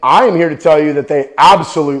 then I am here to tell you that they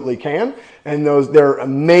absolutely can. And they're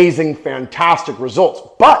amazing, fantastic results.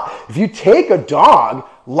 But if you take a dog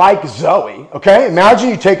like Zoe, okay? Imagine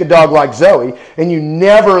you take a dog like Zoe and you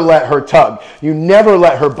never let her tug. You never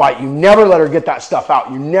let her bite. You never let her get that stuff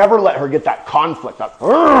out. You never let her get that conflict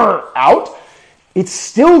out. It's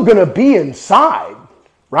still going to be inside,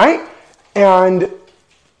 right? And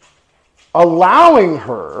allowing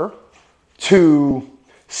her to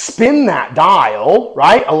spin that dial,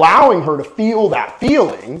 right? Allowing her to feel that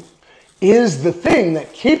feeling is the thing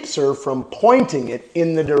that keeps her from pointing it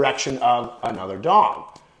in the direction of another dog,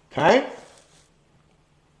 okay?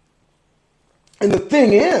 And the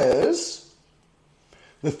thing is,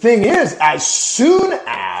 as soon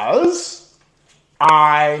as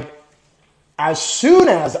I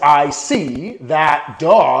see that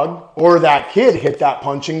dog or that kid hit that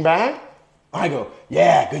punching bag, I go,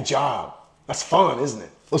 yeah, good job. That's fun, isn't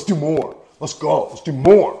it? Let's do more. Let's go. Let's do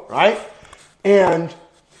more, right? And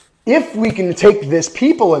if we can take this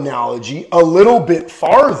people analogy a little bit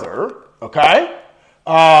farther, okay,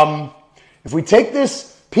 If we take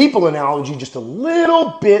this people analogy just a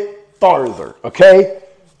little bit farther, okay?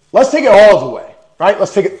 Let's take it all the way, right?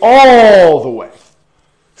 Let's take it all the way.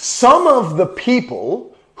 Some of the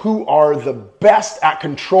people who are the best at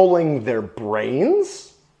controlling their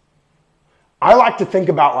brains, I like to think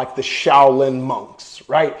about like the Shaolin monks,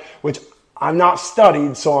 right? Which I'm not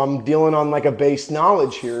studied, so I'm dealing on like a base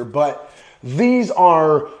knowledge here, but these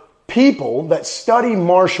are people that study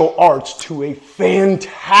martial arts to a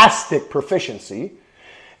fantastic proficiency.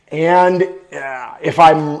 And if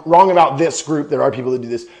I'm wrong about this group, there are people that do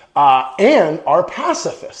this, and are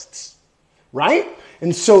pacifists, right?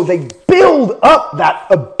 And so they build up that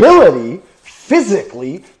ability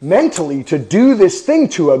physically, mentally, to do this thing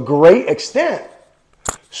to a great extent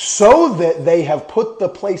so that they have put the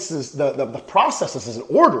processes in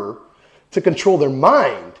order to control their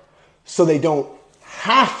mind so they don't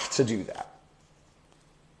have to do that.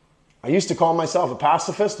 I used to call myself a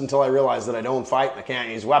pacifist until I realized that I don't fight and I can't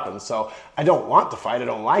use weapons. So I don't want to fight, I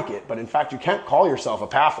don't like it. But in fact, you can't call yourself a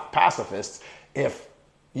pacifist if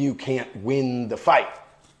you can't win the fight.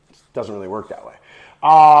 It doesn't really work that way.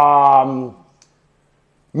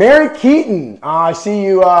 Mary Keaton, I see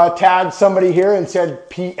you tagged somebody here and said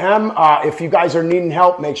PM. If you guys are needing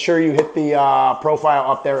help, make sure you hit the profile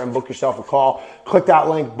up there and book yourself a call. Click that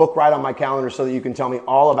link, book right on my calendar so that you can tell me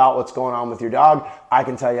all about what's going on with your dog. I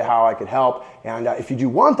can tell you how I could help. And if you do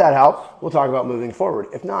want that help, we'll talk about moving forward.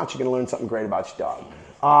 If not, you're going to learn something great about your dog.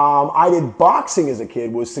 I did boxing as a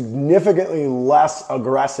kid, was significantly less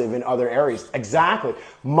aggressive in other areas. Exactly.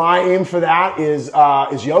 My aim for that is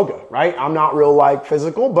yoga, right? I'm not real like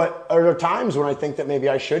physical, but there are times when I think that maybe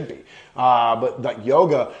I should be. But like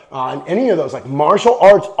yoga and any of those, like martial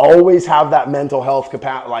arts, always have that mental health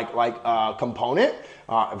component.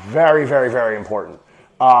 Very, very, very important.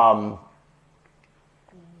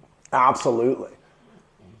 Absolutely.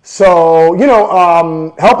 So,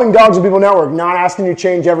 helping Dogs and People Network, not asking you to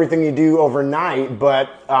change everything you do overnight, but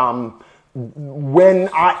when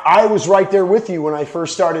I was right there with you when I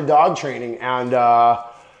first started dog training, and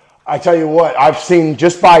I tell you what, I've seen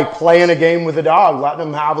just by playing a game with a dog, letting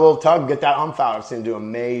them have a little tug, get that ump out, I've seen them do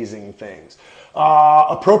amazing things.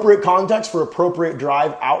 Appropriate context for appropriate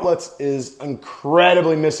drive outlets is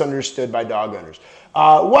incredibly misunderstood by dog owners.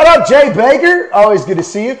 What up, Jay Baker? Always good to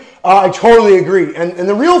see you. I totally agree. And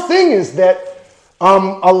the real thing is that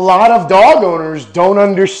a lot of dog owners don't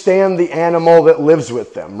understand the animal that lives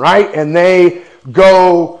with them, right? And they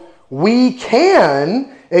go, we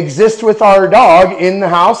can exist with our dog in the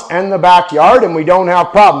house and the backyard and we don't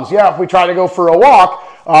have problems. Yeah, if we try to go for a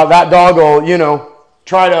walk, that dog will,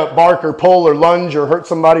 try to bark or pull or lunge or hurt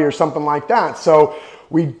somebody or something like that. So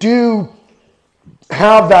we do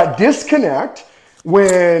have that disconnect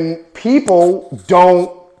when people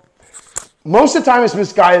don't, most of the time it's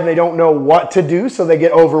misguided and they don't know what to do, so they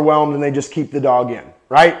get overwhelmed and they just keep the dog in,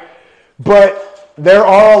 right? But there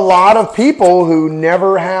are a lot of people who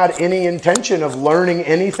never had any intention of learning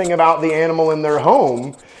anything about the animal in their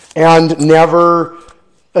home and never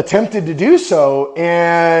attempted to do so.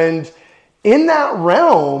 And in that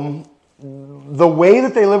realm, the way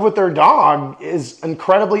that they live with their dog is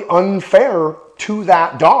incredibly unfair to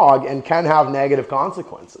that dog and can have negative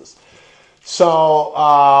consequences.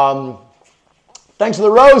 So, thanks for the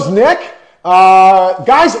rose, Nick.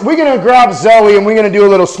 Guys, we're going to grab Zoe and we're going to do a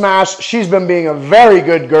little smash. She's been being a very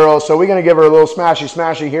good girl, so we're going to give her a little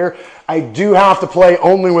smashy here. I do have to play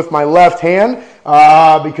only with my left hand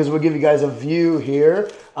because we'll give you guys a view here.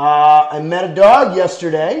 I met a dog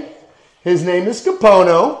yesterday. His name is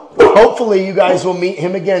Capono. Hopefully you guys will meet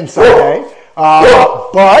him again someday.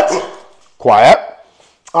 But, quiet.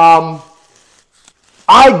 I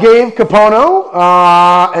gave Capono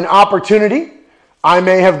an opportunity. I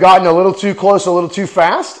may have gotten a little too close, a little too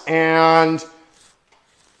fast, and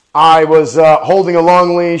I was holding a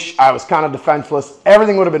long leash. I was kind of defenseless.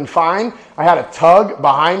 Everything would have been fine. I had a tug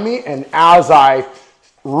behind me, and as I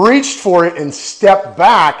reached for it and stepped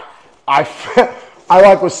back,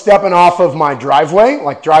 I was stepping off of my driveway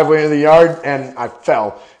into the yard, and I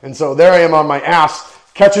fell. And so there I am on my ass,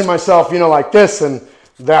 catching myself, like this, and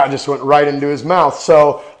that just went right into his mouth.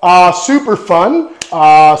 So super fun,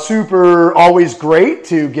 super always great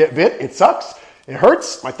to get bit. It sucks. It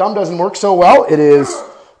hurts. My thumb doesn't work so well. It is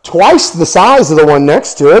twice the size of the one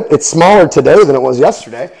next to it. It's smaller today than it was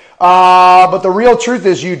yesterday. But the real truth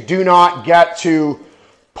is you do not get to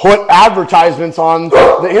put advertisements on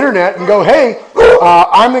the internet and go, hey,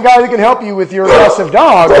 I'm the guy that can help you with your aggressive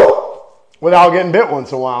dog without getting bit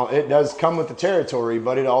once in a while. It does come with the territory,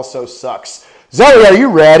 but it also sucks. Zoe, are you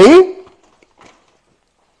ready?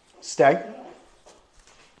 Stay.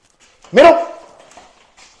 Middle.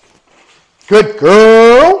 Good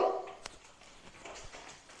girl.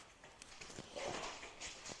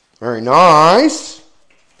 Very nice.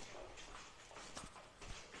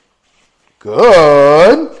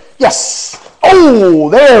 Good. Yes. Oh,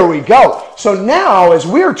 there we go. So now as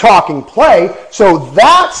we're talking play, so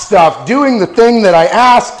that stuff, doing the thing that I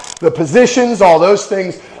asked, the positions, all those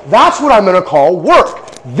things, that's what I'm going to call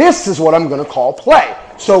work. This is what I'm going to call play.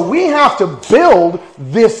 So we have to build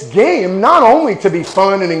this game not only to be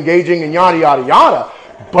fun and engaging and yada, yada, yada,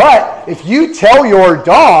 but if you tell your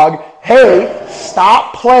dog, hey,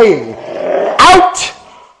 stop playing, out.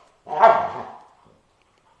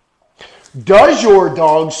 Does your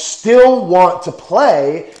dog still want to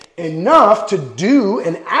play enough to do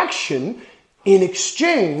an action in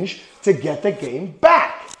exchange to get the game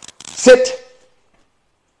back? Sit.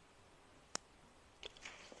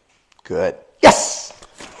 Good. Yes.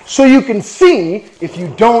 So you can see if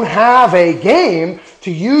you don't have a game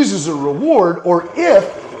to use as a reward, or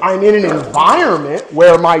if I'm in an environment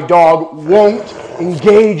where my dog won't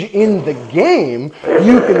engage in the game,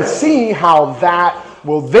 you can see how that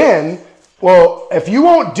will then, well, if you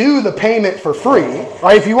won't do the payment for free,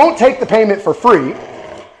 right? If you won't take the payment for free,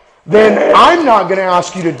 then I'm not going to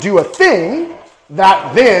ask you to do a thing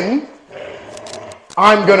that then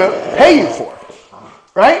I'm going to pay you for,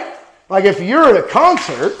 right? Like if you're at a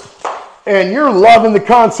concert and you're loving the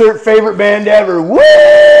concert, favorite band ever, woo,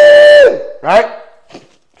 right?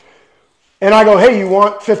 And I go, hey, you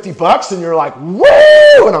want 50 bucks? And you're like,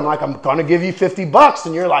 woo! And I'm like, I'm going to give you 50 bucks.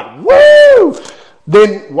 And you're like, woo!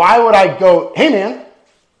 Then why would I go, hey man,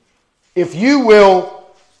 if you will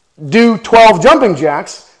do 12 jumping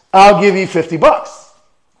jacks, I'll give you 50 bucks.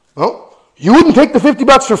 Well, you wouldn't take the 50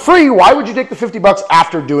 bucks for free. Why would you take the 50 bucks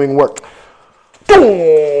after doing work?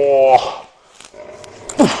 Oh.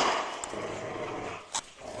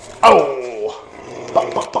 Oh.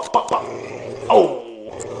 Oh.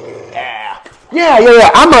 Yeah.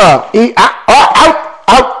 I'm out.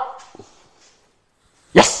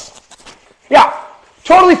 Yes. Yeah.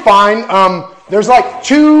 Totally fine. There's like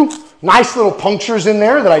 2 nice little punctures in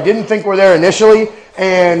there that I didn't think were there initially.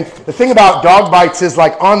 And the thing about dog bites is,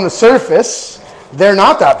 like, on the surface, they're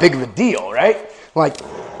not that big of a deal, right? Like,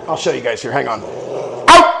 I'll show you guys here. Hang on.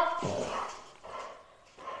 Out.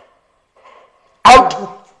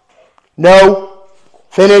 Out. No.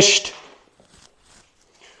 Finished.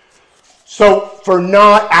 So for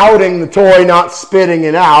not outing the toy, not spitting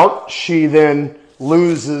it out, she then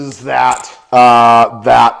loses that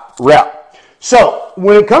rep. So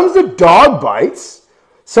when it comes to dog bites,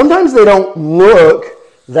 sometimes they don't look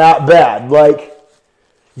that bad. Like,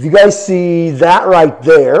 if you guys see that right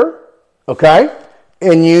there, okay,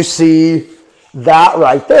 and you see that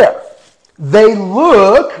right there, they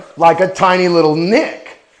look like a tiny little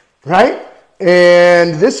nick, right?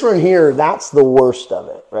 And this one here, that's the worst of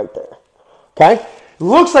it right there, okay? It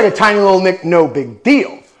looks like a tiny little nick, no big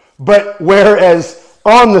deal. But whereas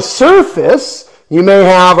on the surface, you may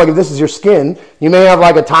have, like if this is your skin, you may have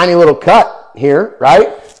like a tiny little cut here,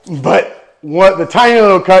 right? But what the tiny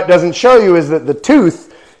little cut doesn't show you is that the tooth,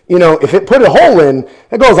 you know, if it put a hole in,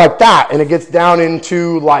 it goes like that and it gets down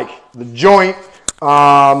into like the joint,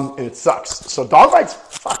 and it sucks. So dog bites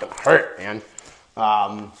fucking hurt, man.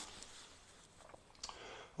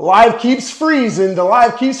 Live keeps freezing. The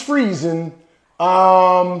live keeps freezing.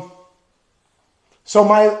 So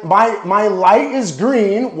my light is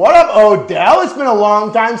green. What up, Odell? It's been a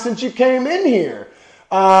long time since you came in here.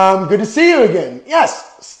 Good to see you again.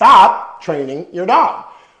 Yes, stop training your dog.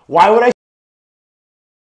 Why would I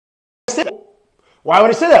say that? Why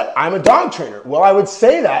would I say that? I'm a dog trainer. Well, I would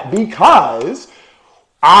say that because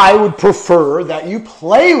I would prefer that you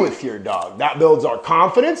play with your dog. That builds our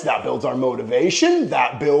confidence. That builds our motivation.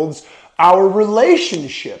 That builds our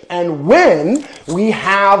relationship. And when we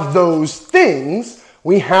have those things,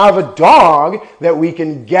 we have a dog that we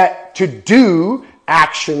can get to do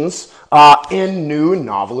actions in new and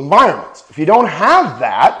novel environments. If you don't have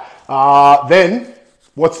that, then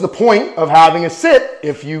what's the point of having a sit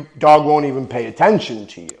if your dog won't even pay attention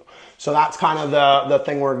to you? So that's kind of the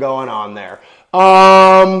thing we're going on there.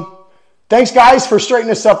 Thanks guys for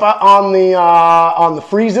straightening us up on the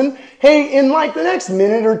freezing. Hey, in like the next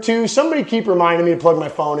minute or two, somebody keep reminding me to plug my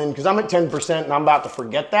phone in because I'm at 10% and I'm about to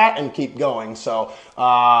forget that and keep going. So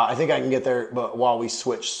I think I can get there but while we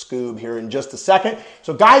switch Scoob here in just a second.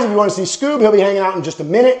 So guys, if you want to see Scoob, he'll be hanging out in just a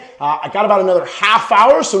minute. I got about another half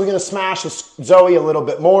hour, so we're going to smash Zoe a little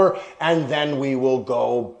bit more and then we will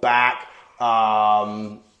go back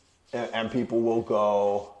and people will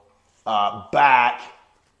go back.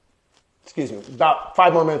 Excuse me, about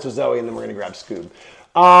 5 more minutes with Zoe and then we're going to grab Scoob.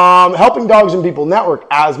 Helping Dogs and People Network.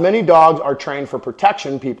 As many dogs are trained for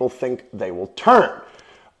protection, people think they will turn.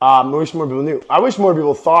 I wish more people knew. I wish more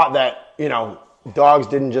people thought that, dogs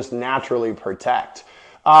didn't just naturally protect.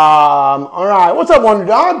 All right, what's up, Wonder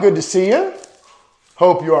Dog? Good to see you.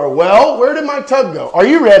 Hope you are well. Where did my tug go? Are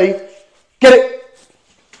you ready? Get it.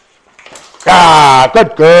 Ah,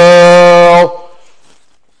 good girl.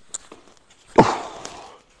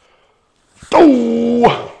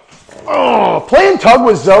 Oh, playing tug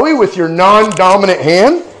with Zoe with your non-dominant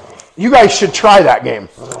hand, you guys should try that game.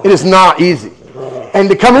 It is not easy. And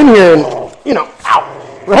to come in here and,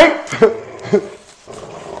 ow, right?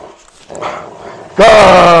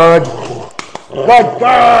 Good. Good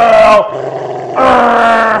girl.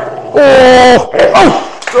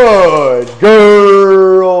 Good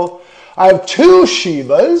girl. I have 2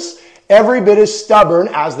 Shivas, every bit as stubborn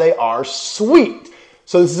as they are sweet.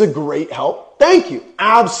 So this is a great help. Thank you.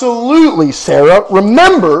 Absolutely, Sarah.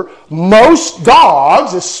 Remember, most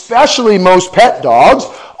dogs, especially most pet dogs,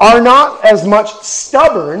 are not as much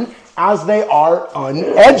stubborn as they are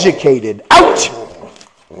uneducated. Out!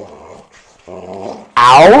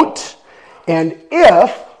 Out. And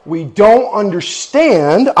if we don't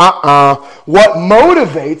understand what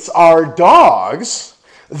motivates our dogs,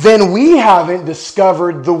 then we haven't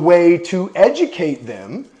discovered the way to educate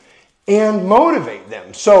them and motivate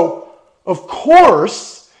them. So, of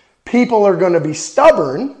course, people are going to be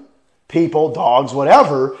stubborn, people, dogs,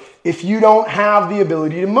 whatever, if you don't have the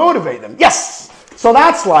ability to motivate them. Yes! So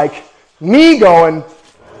that's like me going,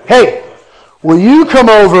 hey, will you come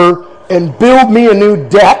over and build me a new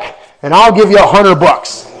deck and I'll give you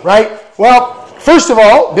 $100, right? Well, first of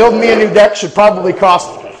all, building me a new deck should probably cost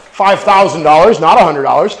 $5,000, not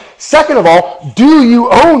 $100. Second of all, do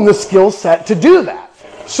you own the skill set to do that?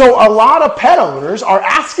 So a lot of pet owners are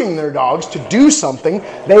asking their dogs to do something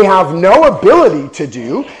they have no ability to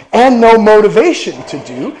do and no motivation to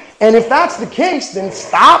do. And if that's the case, then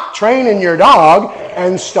stop training your dog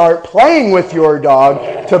and start playing with your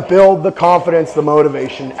dog to build the confidence, the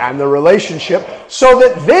motivation, and the relationship so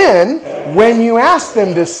that then when you ask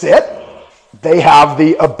them to sit, they have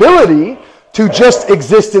the ability to just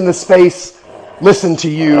exist in the space, listen to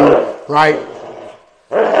you, right?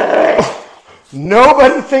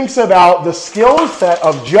 Nobody thinks about the skill set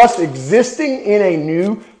of just existing in a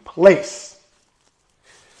new place.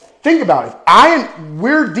 Think about it.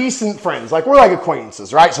 We're decent friends. We're like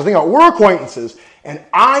acquaintances, right? So think about it. We're acquaintances, and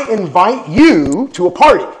I invite you to a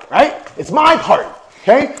party, right? It's my party,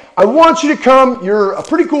 okay? I want you to come. You're a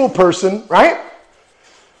pretty cool person, right?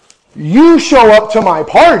 You show up to my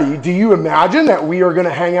party. Do you imagine that we are going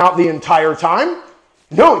to hang out the entire time?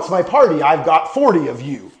 No, it's my party. I've got 40 of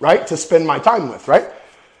you, right, to spend my time with, right?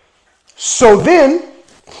 So then,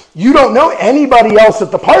 you don't know anybody else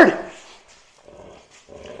at the party.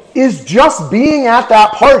 Is just being at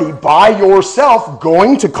that party by yourself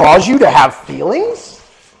going to cause you to have feelings?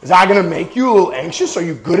 Is that going to make you a little anxious? Are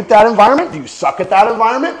you good at that environment? Do you suck at that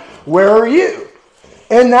environment? Where are you?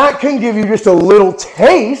 And that can give you just a little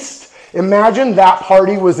taste. Imagine that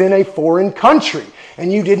party was in a foreign country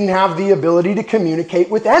and you didn't have the ability to communicate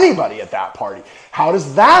with anybody at that party. How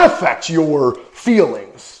does that affect your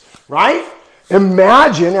feelings, right?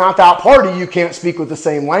 Imagine at that party you can't speak with the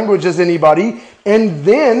same language as anybody, and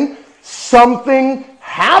then something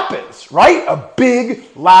happens, right? A big,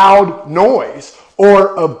 loud noise,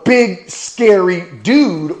 or a big, scary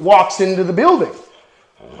dude walks into the building.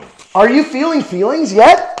 Are you feeling feelings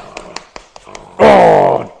yet?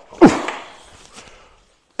 Oh.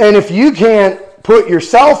 And if you can't put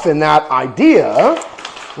yourself in that idea,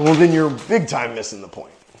 well, then you're big time missing the point.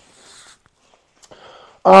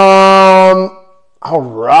 All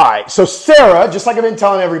right. So Sarah, just like I've been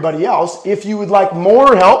telling everybody else, if you would like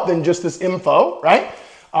more help than just this info, right?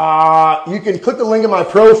 You can click the link in my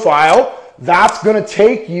profile. That's going to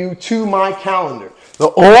take you to my calendar.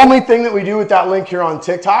 The only thing that we do with that link here on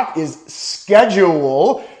TikTok is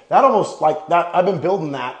schedule. That almost like that. I've been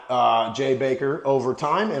building that, Jay Baker, over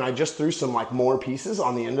time, and I just threw some more pieces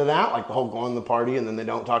on the end of that, like the whole going to the party and then they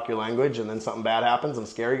don't talk your language and then something bad happens. I'm a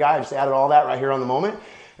scary guy. I just added all that right here on the moment.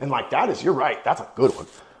 And that is, you're right. That's a good one.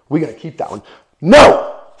 We're going to keep that one.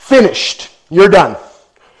 No, finished. You're done.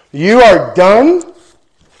 You are done.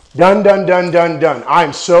 Done, done, done, done, done.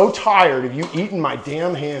 I'm so tired of you eating my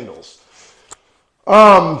damn handles.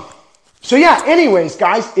 So yeah, anyways,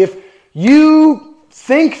 guys, if you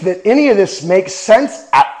think that any of this makes sense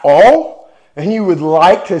at all, and you would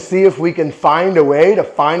like to see if we can find a way to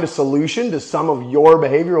find a solution to some of your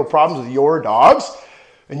behavioral problems with your dogs,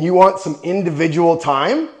 and you want some individual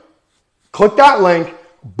time, click that link,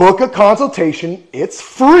 book a consultation. It's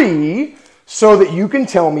free. so that you can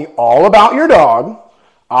tell me all about your dog.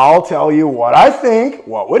 I'll tell you what I think,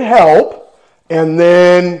 what would help, and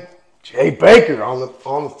then Jay Baker on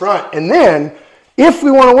the front. And then if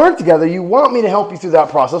we want to work together, you want me to help you through that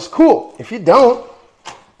process, cool. If you don't,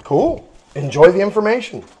 cool. Enjoy the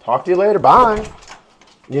information. Talk to you later. Bye.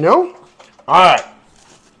 You know? All right.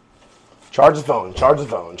 Charge the phone, charge the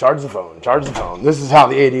phone, charge the phone, charge the phone. This is how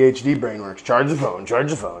the ADHD brain works. Charge the phone, charge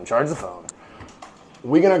the phone, charge the phone.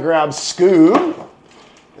 We're going to grab Scoob,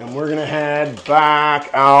 and we're going to head back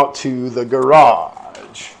out to the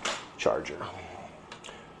garage. Charger.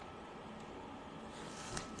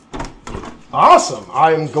 Awesome.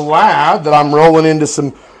 I'm glad that I'm rolling into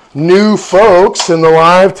some new folks in the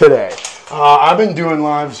live today. I've been doing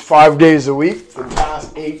lives 5 days a week for the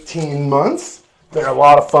past 18 months. They're a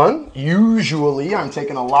lot of fun. Usually, I'm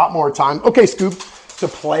taking a lot more time, okay, Scoop, to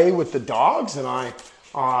play with the dogs, and I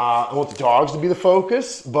want the dogs to be the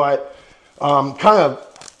focus, but kind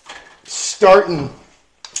of starting,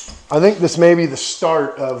 I think this may be the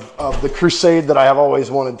start of the crusade that I have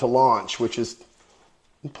always wanted to launch, which is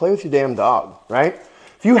play with your damn dog, right?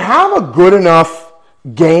 If you have a good enough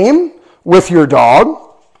game with your dog,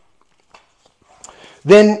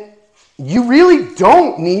 then you really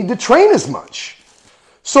don't need to train as much.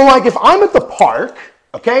 So like if I'm at the park,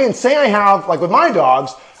 okay, and say I have, like with my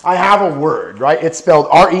dogs, I have a word, right? It's spelled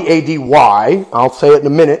R-E-A-D-Y. I'll say it in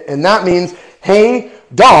a minute. And that means, hey,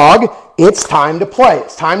 dog, it's time to play.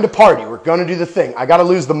 It's time to party. We're going to do the thing. I got to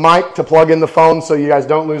lose the mic to plug in the phone so you guys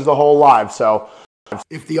don't lose the whole live. So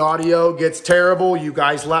if the audio gets terrible, you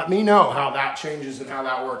guys let me know how that changes and how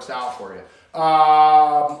that works out for you.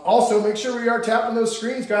 Also, make sure we are tapping those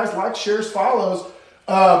screens, guys. Like, shares, follows.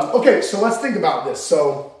 Okay, so let's think about this.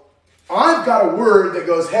 So I've got a word that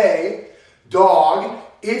goes, hey, dog,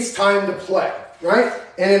 it's time to play, right?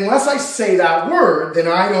 And unless I say that word, then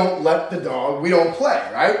I don't let the dog, we don't play,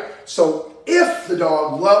 right? So if the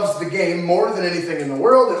dog loves the game more than anything in the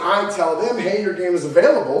world, and I tell them, hey, your game is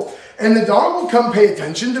available, and the dog will come pay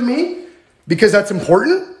attention to me because that's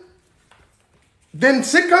important, then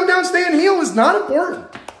sit, come down, stay, and heel is not important.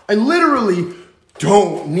 I literally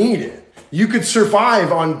don't need it. You could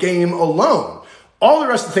survive on game alone. All the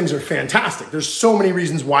rest of the things are fantastic. There's so many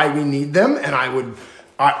reasons why we need them, and I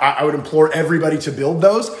would implore everybody to build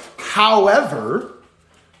those. However,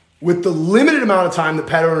 with the limited amount of time that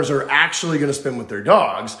pet owners are actually going to spend with their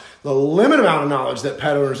dogs, the limited amount of knowledge that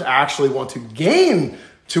pet owners actually want to gain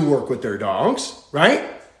to work with their dogs, right?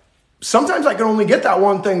 Sometimes I can only get that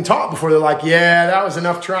one thing taught before they're like, yeah, that was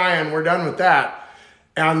enough trying. We're done with that.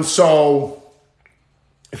 And so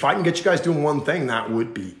if I can get you guys doing one thing, that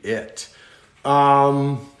would be it.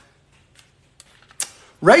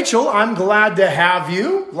 Rachel, I'm glad to have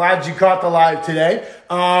you. Glad you caught the live today.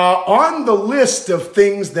 On the list of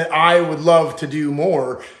things that I would love to do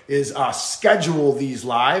more is schedule these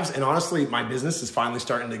lives. And honestly, my business is finally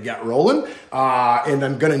starting to get rolling. And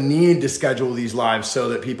I'm going to need to schedule these lives so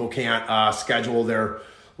that people can't schedule their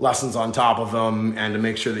lessons on top of them, and to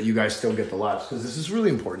make sure that you guys still get the lives, because this is really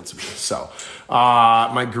important to me. So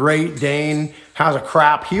my Great Dane has a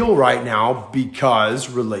crap heel right now because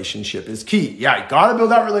relationship is key. Yeah, you got to build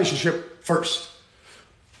that relationship first.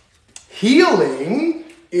 Healing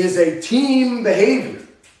is a team behavior,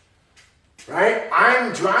 right?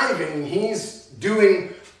 I'm driving, he's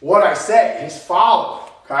doing what I say, he's following,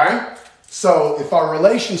 okay? So if our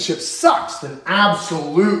relationship sucks, then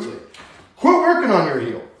absolutely quit working on your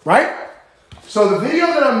heel, right? So the video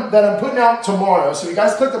that I'm putting out tomorrow, so you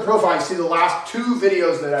guys click the profile, you see the last 2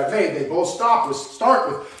 videos that I've made, they both start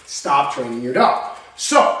with stop training your dog.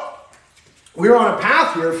 So we're on a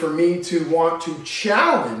path here for me to want to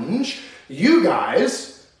challenge you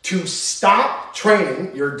guys to stop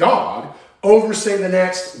training your dog over, say, the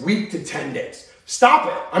next week to 10 days. Stop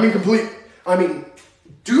it. I mean, completely. I mean,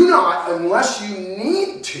 do not, unless you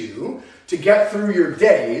need to get through your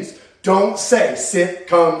days, don't say sit,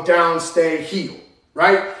 come, down, stay, heel,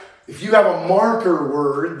 right? If you have a marker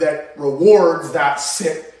word that rewards that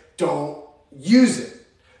sit, don't use it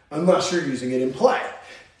unless you're using it in play.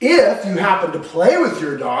 If you happen to play with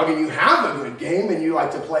your dog and you have a good game and you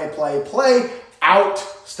like to play, out,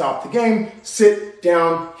 stop the game, sit,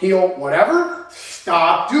 down, heel, whatever,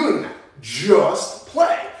 stop doing that. Just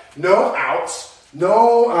play. No outs,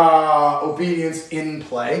 no obedience in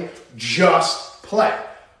play, just play.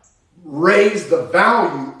 Raise the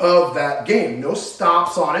value of that game. No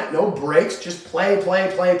stops on it, no breaks, just play. Do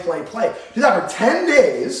that for 10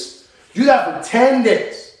 days. Do that for 10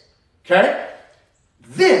 days, okay?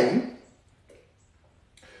 Then,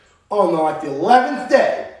 on the 11th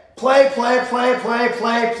day, play,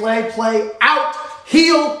 out,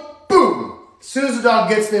 heel, boom. soon as the dog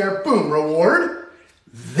gets there, boom, reward.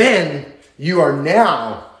 Then you are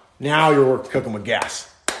now you're cooking with gas.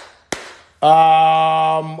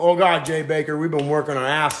 Oh God, Jay Baker, we've been working our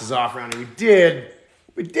asses off around here.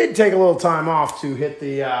 We did take a little time off to hit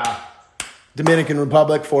the Dominican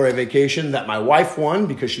Republic for a vacation that my wife won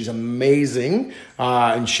because she's amazing.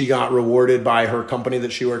 And she got rewarded by her company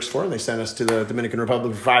that she works for. And they sent us to the Dominican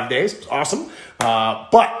Republic for 5 days. It was awesome.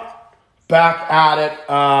 But back at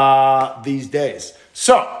it these days.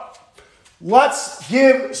 So let's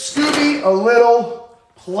give Scooby a little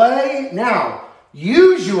play. Now,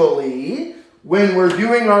 usually when we're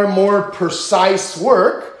doing our more precise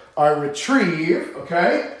work, our retrieve,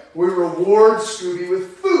 okay, we reward Scooby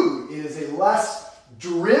with food. It is a less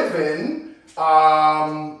driven,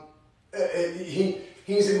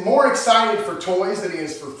 he's more excited for toys than he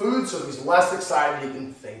is for food, so if he's less excited, he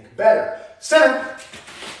can think better. Center.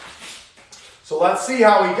 So let's see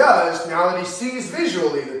how he does now that he sees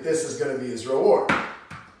visually that this is going to be his reward.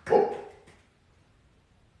 Oh.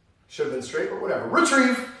 Should have been straight, but whatever.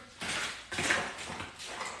 Retrieve.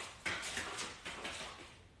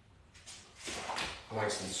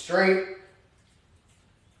 Nice and straight.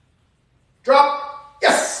 Drop.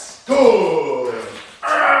 Yes. Good.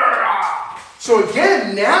 So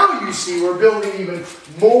again, now you see we're building even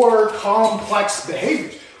more complex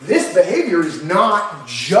behaviors. This behavior is not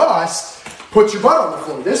just put your butt on the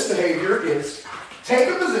floor. This behavior is take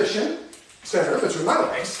a position, center between my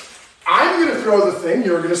legs. I'm going to throw the thing.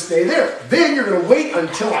 You're going to stay there. Then you're going to wait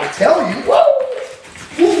until I tell you. Woo!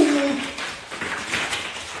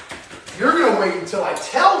 You're going to wait until I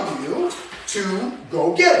tell you to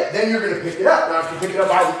go get it. Then you're going to pick it up. Now, if you pick it up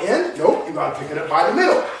by the end, nope, you got to pick it up by the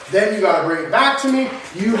middle. Then you got to bring it back to me.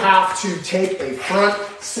 You have to take a front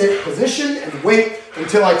sit position and wait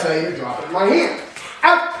until I tell you to drop it in my hand.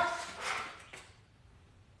 Out.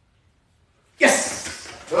 Yes.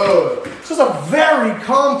 Good. So it's a very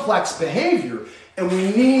complex behavior, and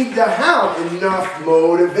we need to have enough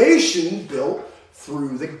motivation built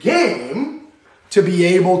through the game to be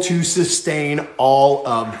able to sustain all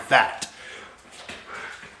of that.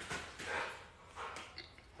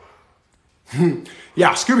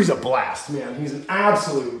 Yeah, Scooby's a blast, man. He's an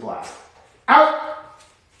absolute blast. Out.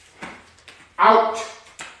 Out.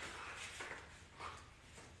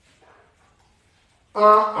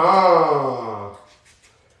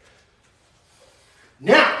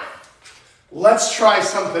 Now, let's try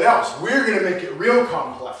something else. We're going to make it real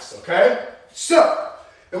complex, okay? So,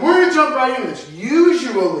 and we're going to jump right into this.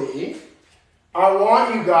 Usually, I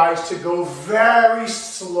want you guys to go very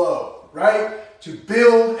slow, right? To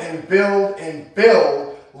build and build and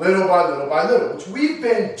build little by little by little, which we've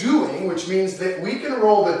been doing, which means that we can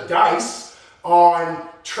roll the dice on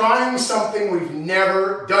trying something we've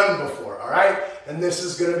never done before, all right? And this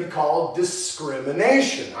is going to be called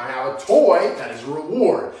discrimination. I have a toy that is a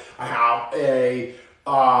reward. I have a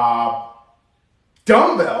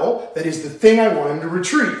dumbbell that is the thing I want him to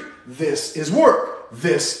retrieve. This is work.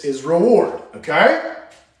 This is reward, okay?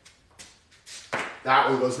 That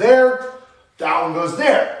one goes there. That one goes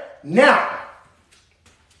there. Now,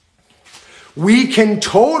 we can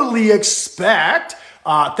totally expect,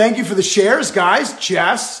 thank you for the shares, guys.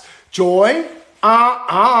 Jess, Joy,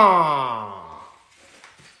 Out.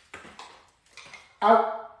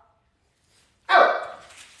 Out.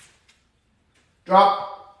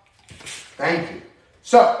 Drop. Thank you.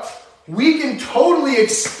 So, we can totally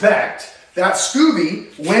expect that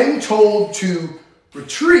Scooby, when told to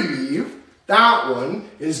retrieve, that one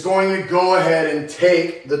is going to go ahead and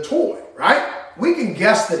take the toy, right? We can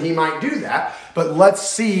guess that he might do that, but let's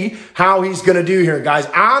see how he's going to do here, guys.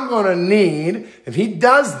 I'm going to need, if he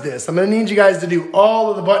does this, I'm going to need you guys to do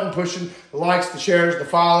all of the button pushing, the likes, the shares, the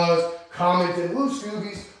follows, commenting, woo,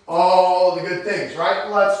 Scoobies, all the good things, right?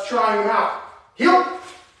 Let's try him out. Heel.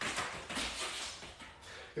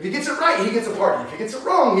 If he gets it right, he gets a party. If he gets it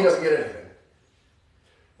wrong, he doesn't get anything.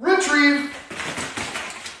 Retrieve.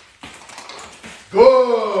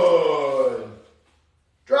 Good.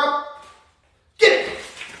 Drop. Get it.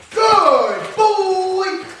 Good.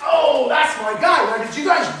 Boy. Oh, that's my guy. Now, did you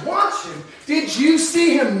guys watch him? Did you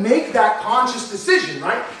see him make that conscious decision,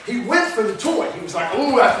 right? He went for the toy. He was like,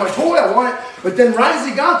 oh, that's my toy. I want it. But then right as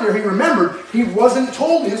he got there, he remembered he wasn't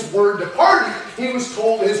told his word to party. He was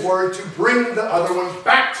told his word to bring the other one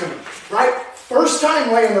back to me, right? First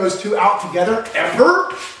time laying those two out together ever.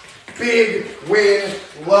 Big win.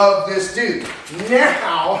 Love this dude.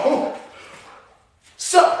 Now,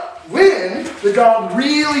 so when the dog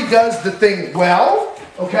really does the thing well,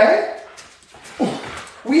 okay,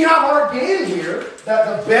 we have our game here that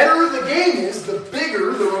the better the game is, the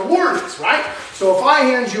bigger the reward is, right? So if I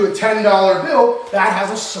hand you a $10 bill, that has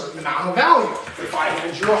a certain amount of value. If I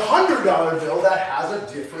hand you a $100 bill, that has a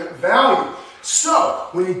different value. So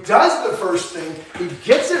when he does the first thing, he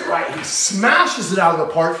gets it right, he smashes it out of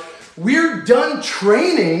the park. We're done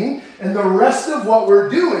training, and the rest of what we're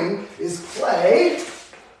doing is play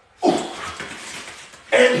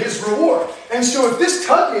and his reward. And so if this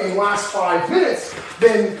tug game lasts 5 minutes,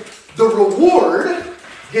 then the reward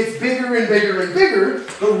gets bigger and bigger and bigger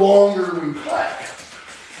the longer we play.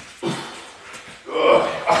 Oh,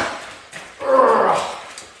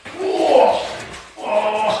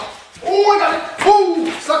 I got it. Oh,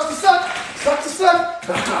 sucks to suck. Sucks to suck.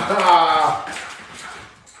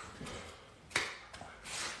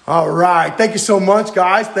 All right. Thank you so much,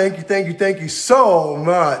 guys. Thank you so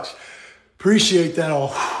much. Appreciate that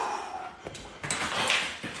all.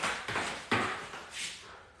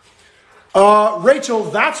 Rachel,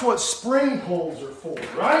 that's what spring poles are for,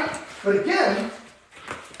 right? But again,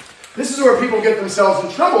 this is where people get themselves in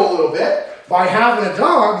trouble a little bit by having a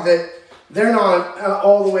dog that they're not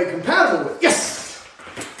all the way compatible with. Yes!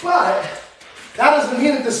 But that doesn't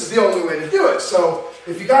mean that this is the only way to do it. So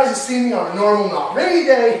if you guys have seen me on a normal, not rainy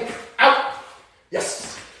day, out.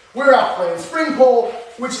 Yes. We're out playing spring pole,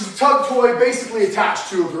 which is a tug toy basically attached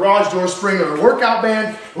to a garage door spring or a workout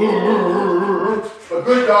band. A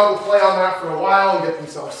good dog will play on that for a while and get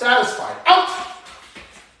themselves satisfied. Out!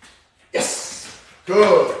 Yes!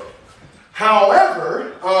 Good.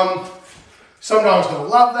 However, some dogs don't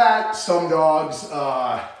love that. Some dogs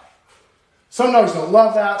don't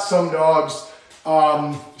love that. Some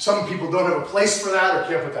people don't have a place for that or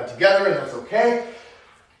can't put that together, and that's okay.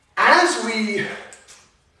 As we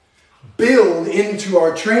build into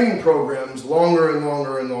our training programs longer and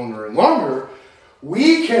longer and longer and longer,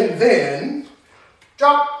 we can then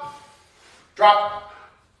drop.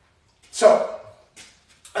 So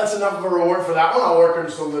that's enough of a reward for that one. I'll work on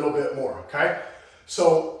just a little bit more, okay?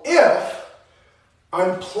 So if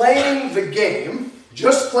I'm playing the game,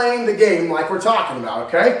 just playing the game like we're talking about,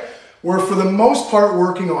 okay? We're for the most part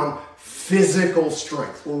working on physical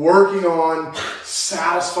strength. We're working on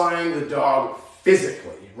satisfying the dog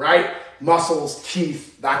physically, right? Muscles,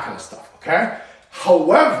 teeth, that kind of stuff, okay?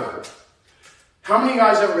 However, how many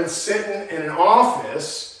guys have ever been sitting in an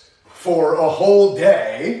office for a whole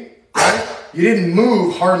day, right? You didn't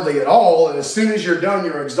move hardly at all, and as soon as you're done,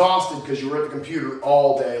 you're exhausted because you were at the computer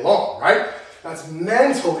all day long, right? That's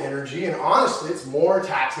mental energy, and honestly, it's more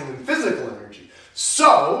taxing than physical energy.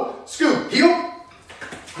 So, scoop, heel.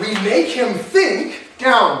 We make him think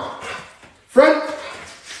down, front,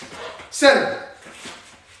 center.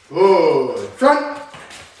 Good. Front,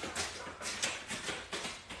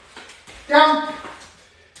 down.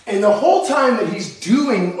 And the whole time that he's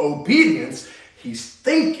doing obedience, he's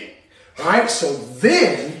thinking, right? So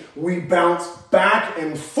then we bounce back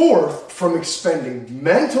and forth from expending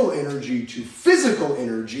mental energy to physical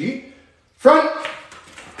energy. Front,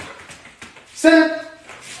 center,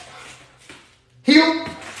 heel,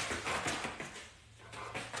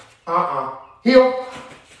 heel.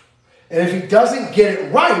 And if he doesn't get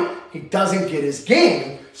it right, he doesn't get his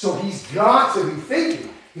game. So he's got to be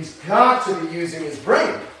thinking. He's got to be using his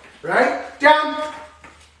brain, right? Down.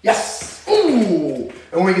 Yes. Ooh.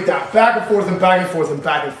 And when we get that back and forth and back and forth and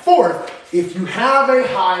back and forth, if you have a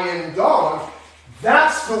high-end dog,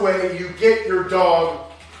 that's the way you get your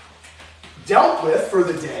dog dealt with for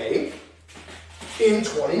the day in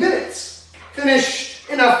 20 minutes. Finished.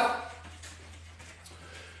 Enough.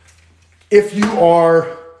 If you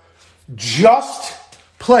are just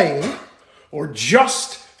playing or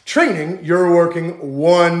just training, you're working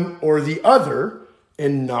one or the other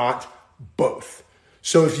and not both.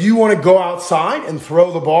 So if you want to go outside and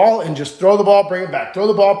throw the ball and just throw the ball, bring it back, throw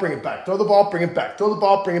the ball, bring it back, throw the ball, bring it back, throw the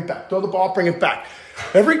ball, bring it back, throw the ball, bring it back.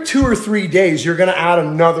 Every 2 or 3 days, you're going to add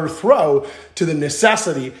another throw to the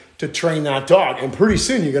necessity to train that dog. And pretty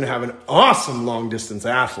soon, you're going to have an awesome long-distance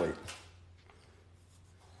athlete.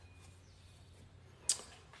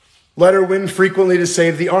 Let her win frequently to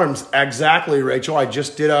save the arms. Exactly, Rachel. I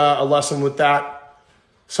just did a lesson with that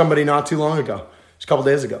somebody not too long ago, just a couple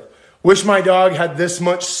days ago. Wish my dog had this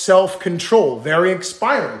much self-control. Very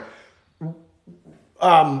inspiring.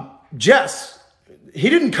 Jess, he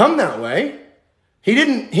didn't come that way. He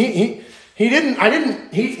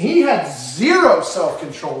had zero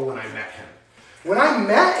self-control when I met him. When I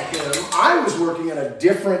met him, I was working at a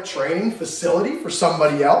different training facility for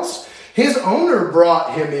somebody else. His owner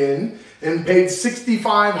brought him in and paid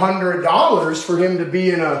 $6,500 for him to be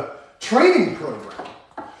in a training program.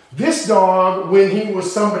 This dog, when he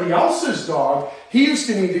was somebody else's dog, he used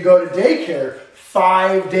to need to go to daycare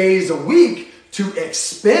 5 days a week to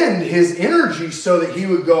expend his energy so that he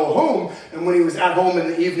would go home. And when he was at home in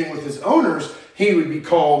the evening with his owners, he would be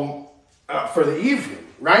calm for the evening,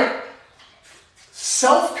 right?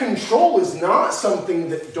 Self-control is not something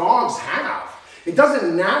that dogs have. It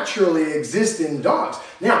doesn't naturally exist in dogs.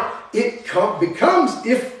 Now, it becomes,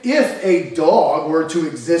 if a dog were to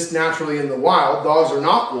exist naturally in the wild, dogs are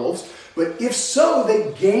not wolves, but if so,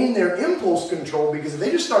 they gain their impulse control, because if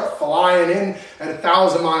they just start flying in at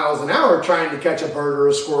 1,000 miles an hour trying to catch a bird or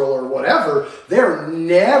a squirrel or whatever, they're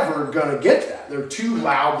never going to get that. They're too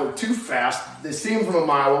loud, they're too fast, they see them from a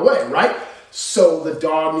mile away, right? So the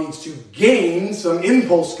dog needs to gain some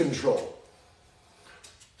impulse control.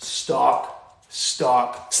 Stalk,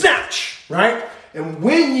 snatch, right? And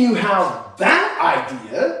when you have that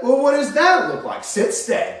idea, well, what does that look like? Sit,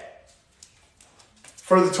 stay.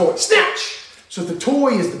 For the toy, snatch. So if the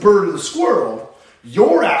toy is the bird or the squirrel,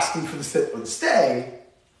 you're asking for the sit or the stay.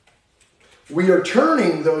 We are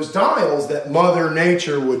turning those dials that Mother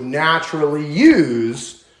Nature would naturally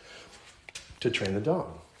use to train the dog.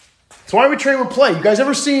 That's why we train with play. You guys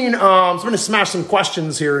ever seen, so I'm going to smash some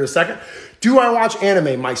questions here in a second. Do I watch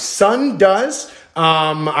anime? My son does.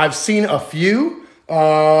 I've seen a few.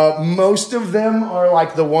 Most of them are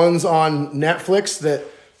like the ones on Netflix that,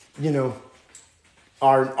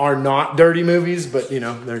 are not dirty movies, but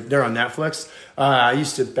they're on Netflix. I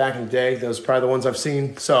used to back in the day. Those are probably the ones I've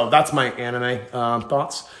seen. So that's my anime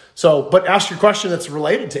thoughts. So, but ask your question that's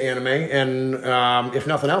related to anime, and if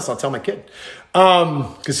nothing else, I'll tell my kid.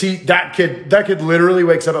 Because that kid literally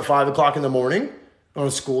wakes up at 5 o'clock in the morning on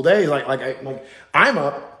a school day. I'm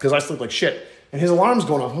up because I sleep like shit, and his alarm's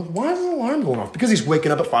going off. Why is his alarm going off? Because he's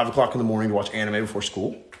waking up at 5 o'clock in the morning to watch anime before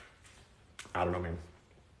school. I don't know, man.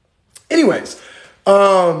 Anyways,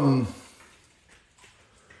 so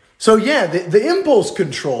yeah, the impulse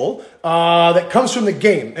control that comes from the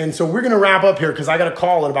game. And so we're going to wrap up here because I got a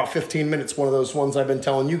call in about 15 minutes, one of those ones I've been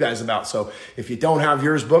telling you guys about. So if you don't have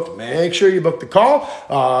yours booked, make sure you book the call.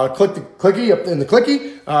 Click the clicky up in the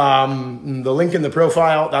clicky, the link in the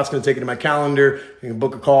profile. That's going to take you to my calendar. You can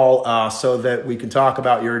book a call so that we can talk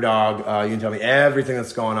about your dog. You can tell me everything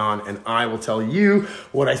that's going on, and I will tell you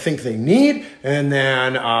what I think they need. And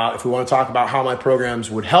then if we want to talk about how my programs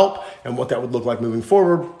would help and what that would look like moving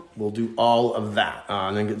forward, we'll do all of that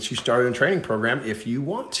and then get you started in a training program if you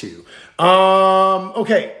want to.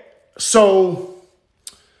 Okay, so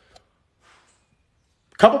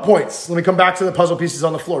a couple points. Let me come back to the puzzle pieces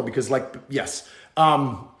on the floor because, yes.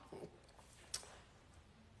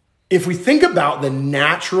 If we think about the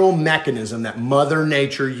natural mechanism that Mother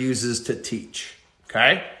Nature uses to teach,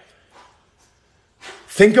 okay?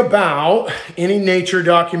 Think about any nature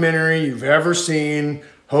documentary you've ever seen.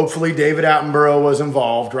 Hopefully David Attenborough was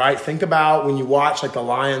involved, right? Think about when you watch like the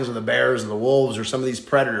lions or the bears or the wolves or some of these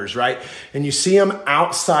predators, right? And you see them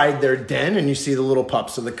outside their den and you see the little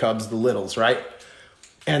pups or the cubs, the littles, right?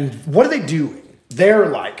 And what are they doing? They're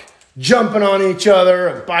like jumping on each other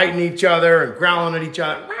and biting each other and growling at each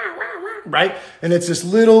other, right? And it's this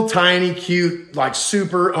little tiny, cute, like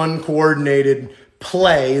super uncoordinated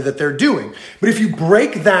play that they're doing. But if you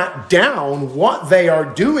break that down, what they are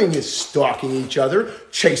doing is stalking each other,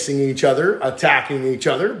 chasing each other, attacking each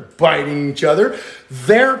other, biting each other.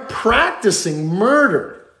 They're practicing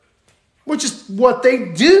murder, which is what they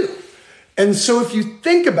do. And so if you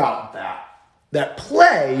think about that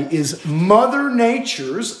play is Mother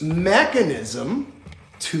Nature's mechanism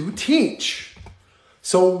to teach.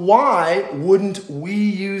 So why wouldn't we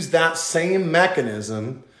use that same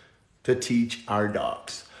mechanism to teach our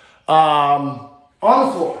dogs? On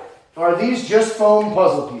the floor, are these just foam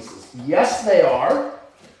puzzle pieces? Yes, they are.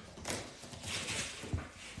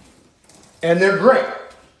 And they're great,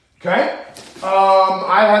 okay?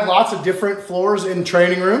 I had lots of different floors in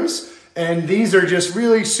training rooms, and these are just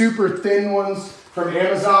really super thin ones from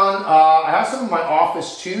Amazon. I have some in my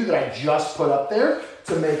office too that I just put up there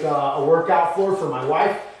to make a workout floor for my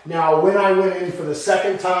wife. Now, when I went in for the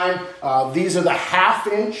second time, these are the 1/2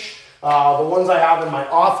 inch. The ones I have in my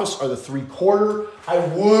office are the 3/4. I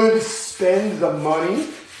would spend the money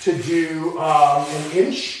to do an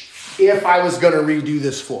inch if I was going to redo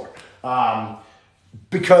this floor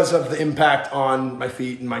because of the impact on my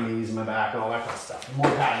feet and my knees and my back and all that kind of stuff. The more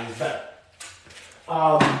padding is better.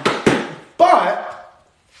 But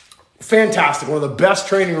fantastic. One of the best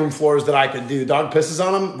training room floors that I could do. Dog pisses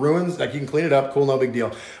on them, ruins, like you can clean it up. Cool, no big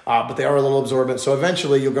deal. But they are a little absorbent. So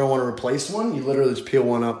eventually you're going to want to replace one. You literally just peel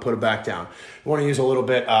one up, put it back down. You want to use a little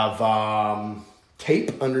bit of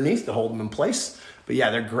tape underneath to hold them in place. But yeah,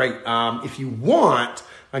 they're great. If you want,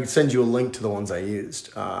 I can send you a link to the ones I used.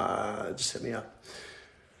 Just hit me up.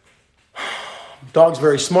 Dog's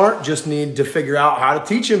very smart. Just need to figure out how to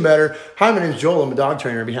teach him better. Hi, my name's Joel. I'm a dog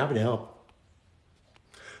trainer. I'd be happy to help.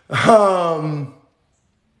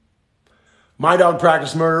 My dog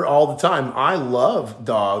practice murder all the time. I love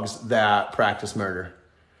dogs that practice murder.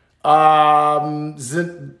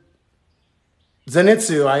 Zenitsu,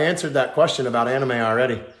 I answered that question about anime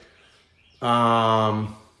already. My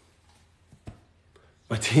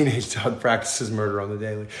teenage dog practices murder on the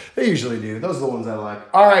daily. They usually do. Those are the ones I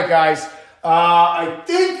like. All right, guys. I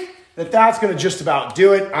think that's going to just about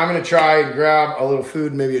do it. I'm going to try and grab a little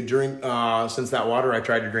food, maybe a drink, since that water I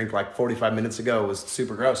tried to drink like 45 minutes ago was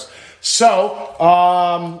super gross.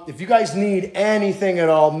 So if you guys need anything at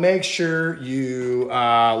all, make sure you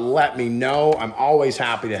let me know. I'm always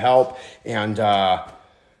happy to help. And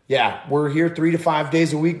yeah, we're here 3 to 5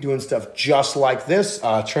 days a week doing stuff just like this,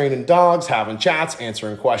 training dogs, having chats,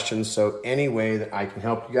 answering questions. So any way that I can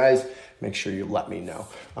help you guys, make sure you let me know.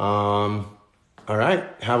 All right.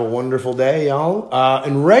 Have a wonderful day, y'all.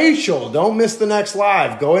 And Rachel, don't miss the next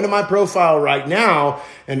live. Go into my profile right now,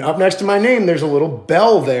 and up next to my name, there's a little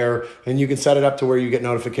bell there, and you can set it up to where you get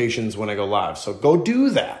notifications when I go live. So go do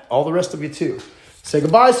that. All the rest of you too. Say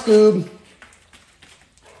goodbye, Scoob.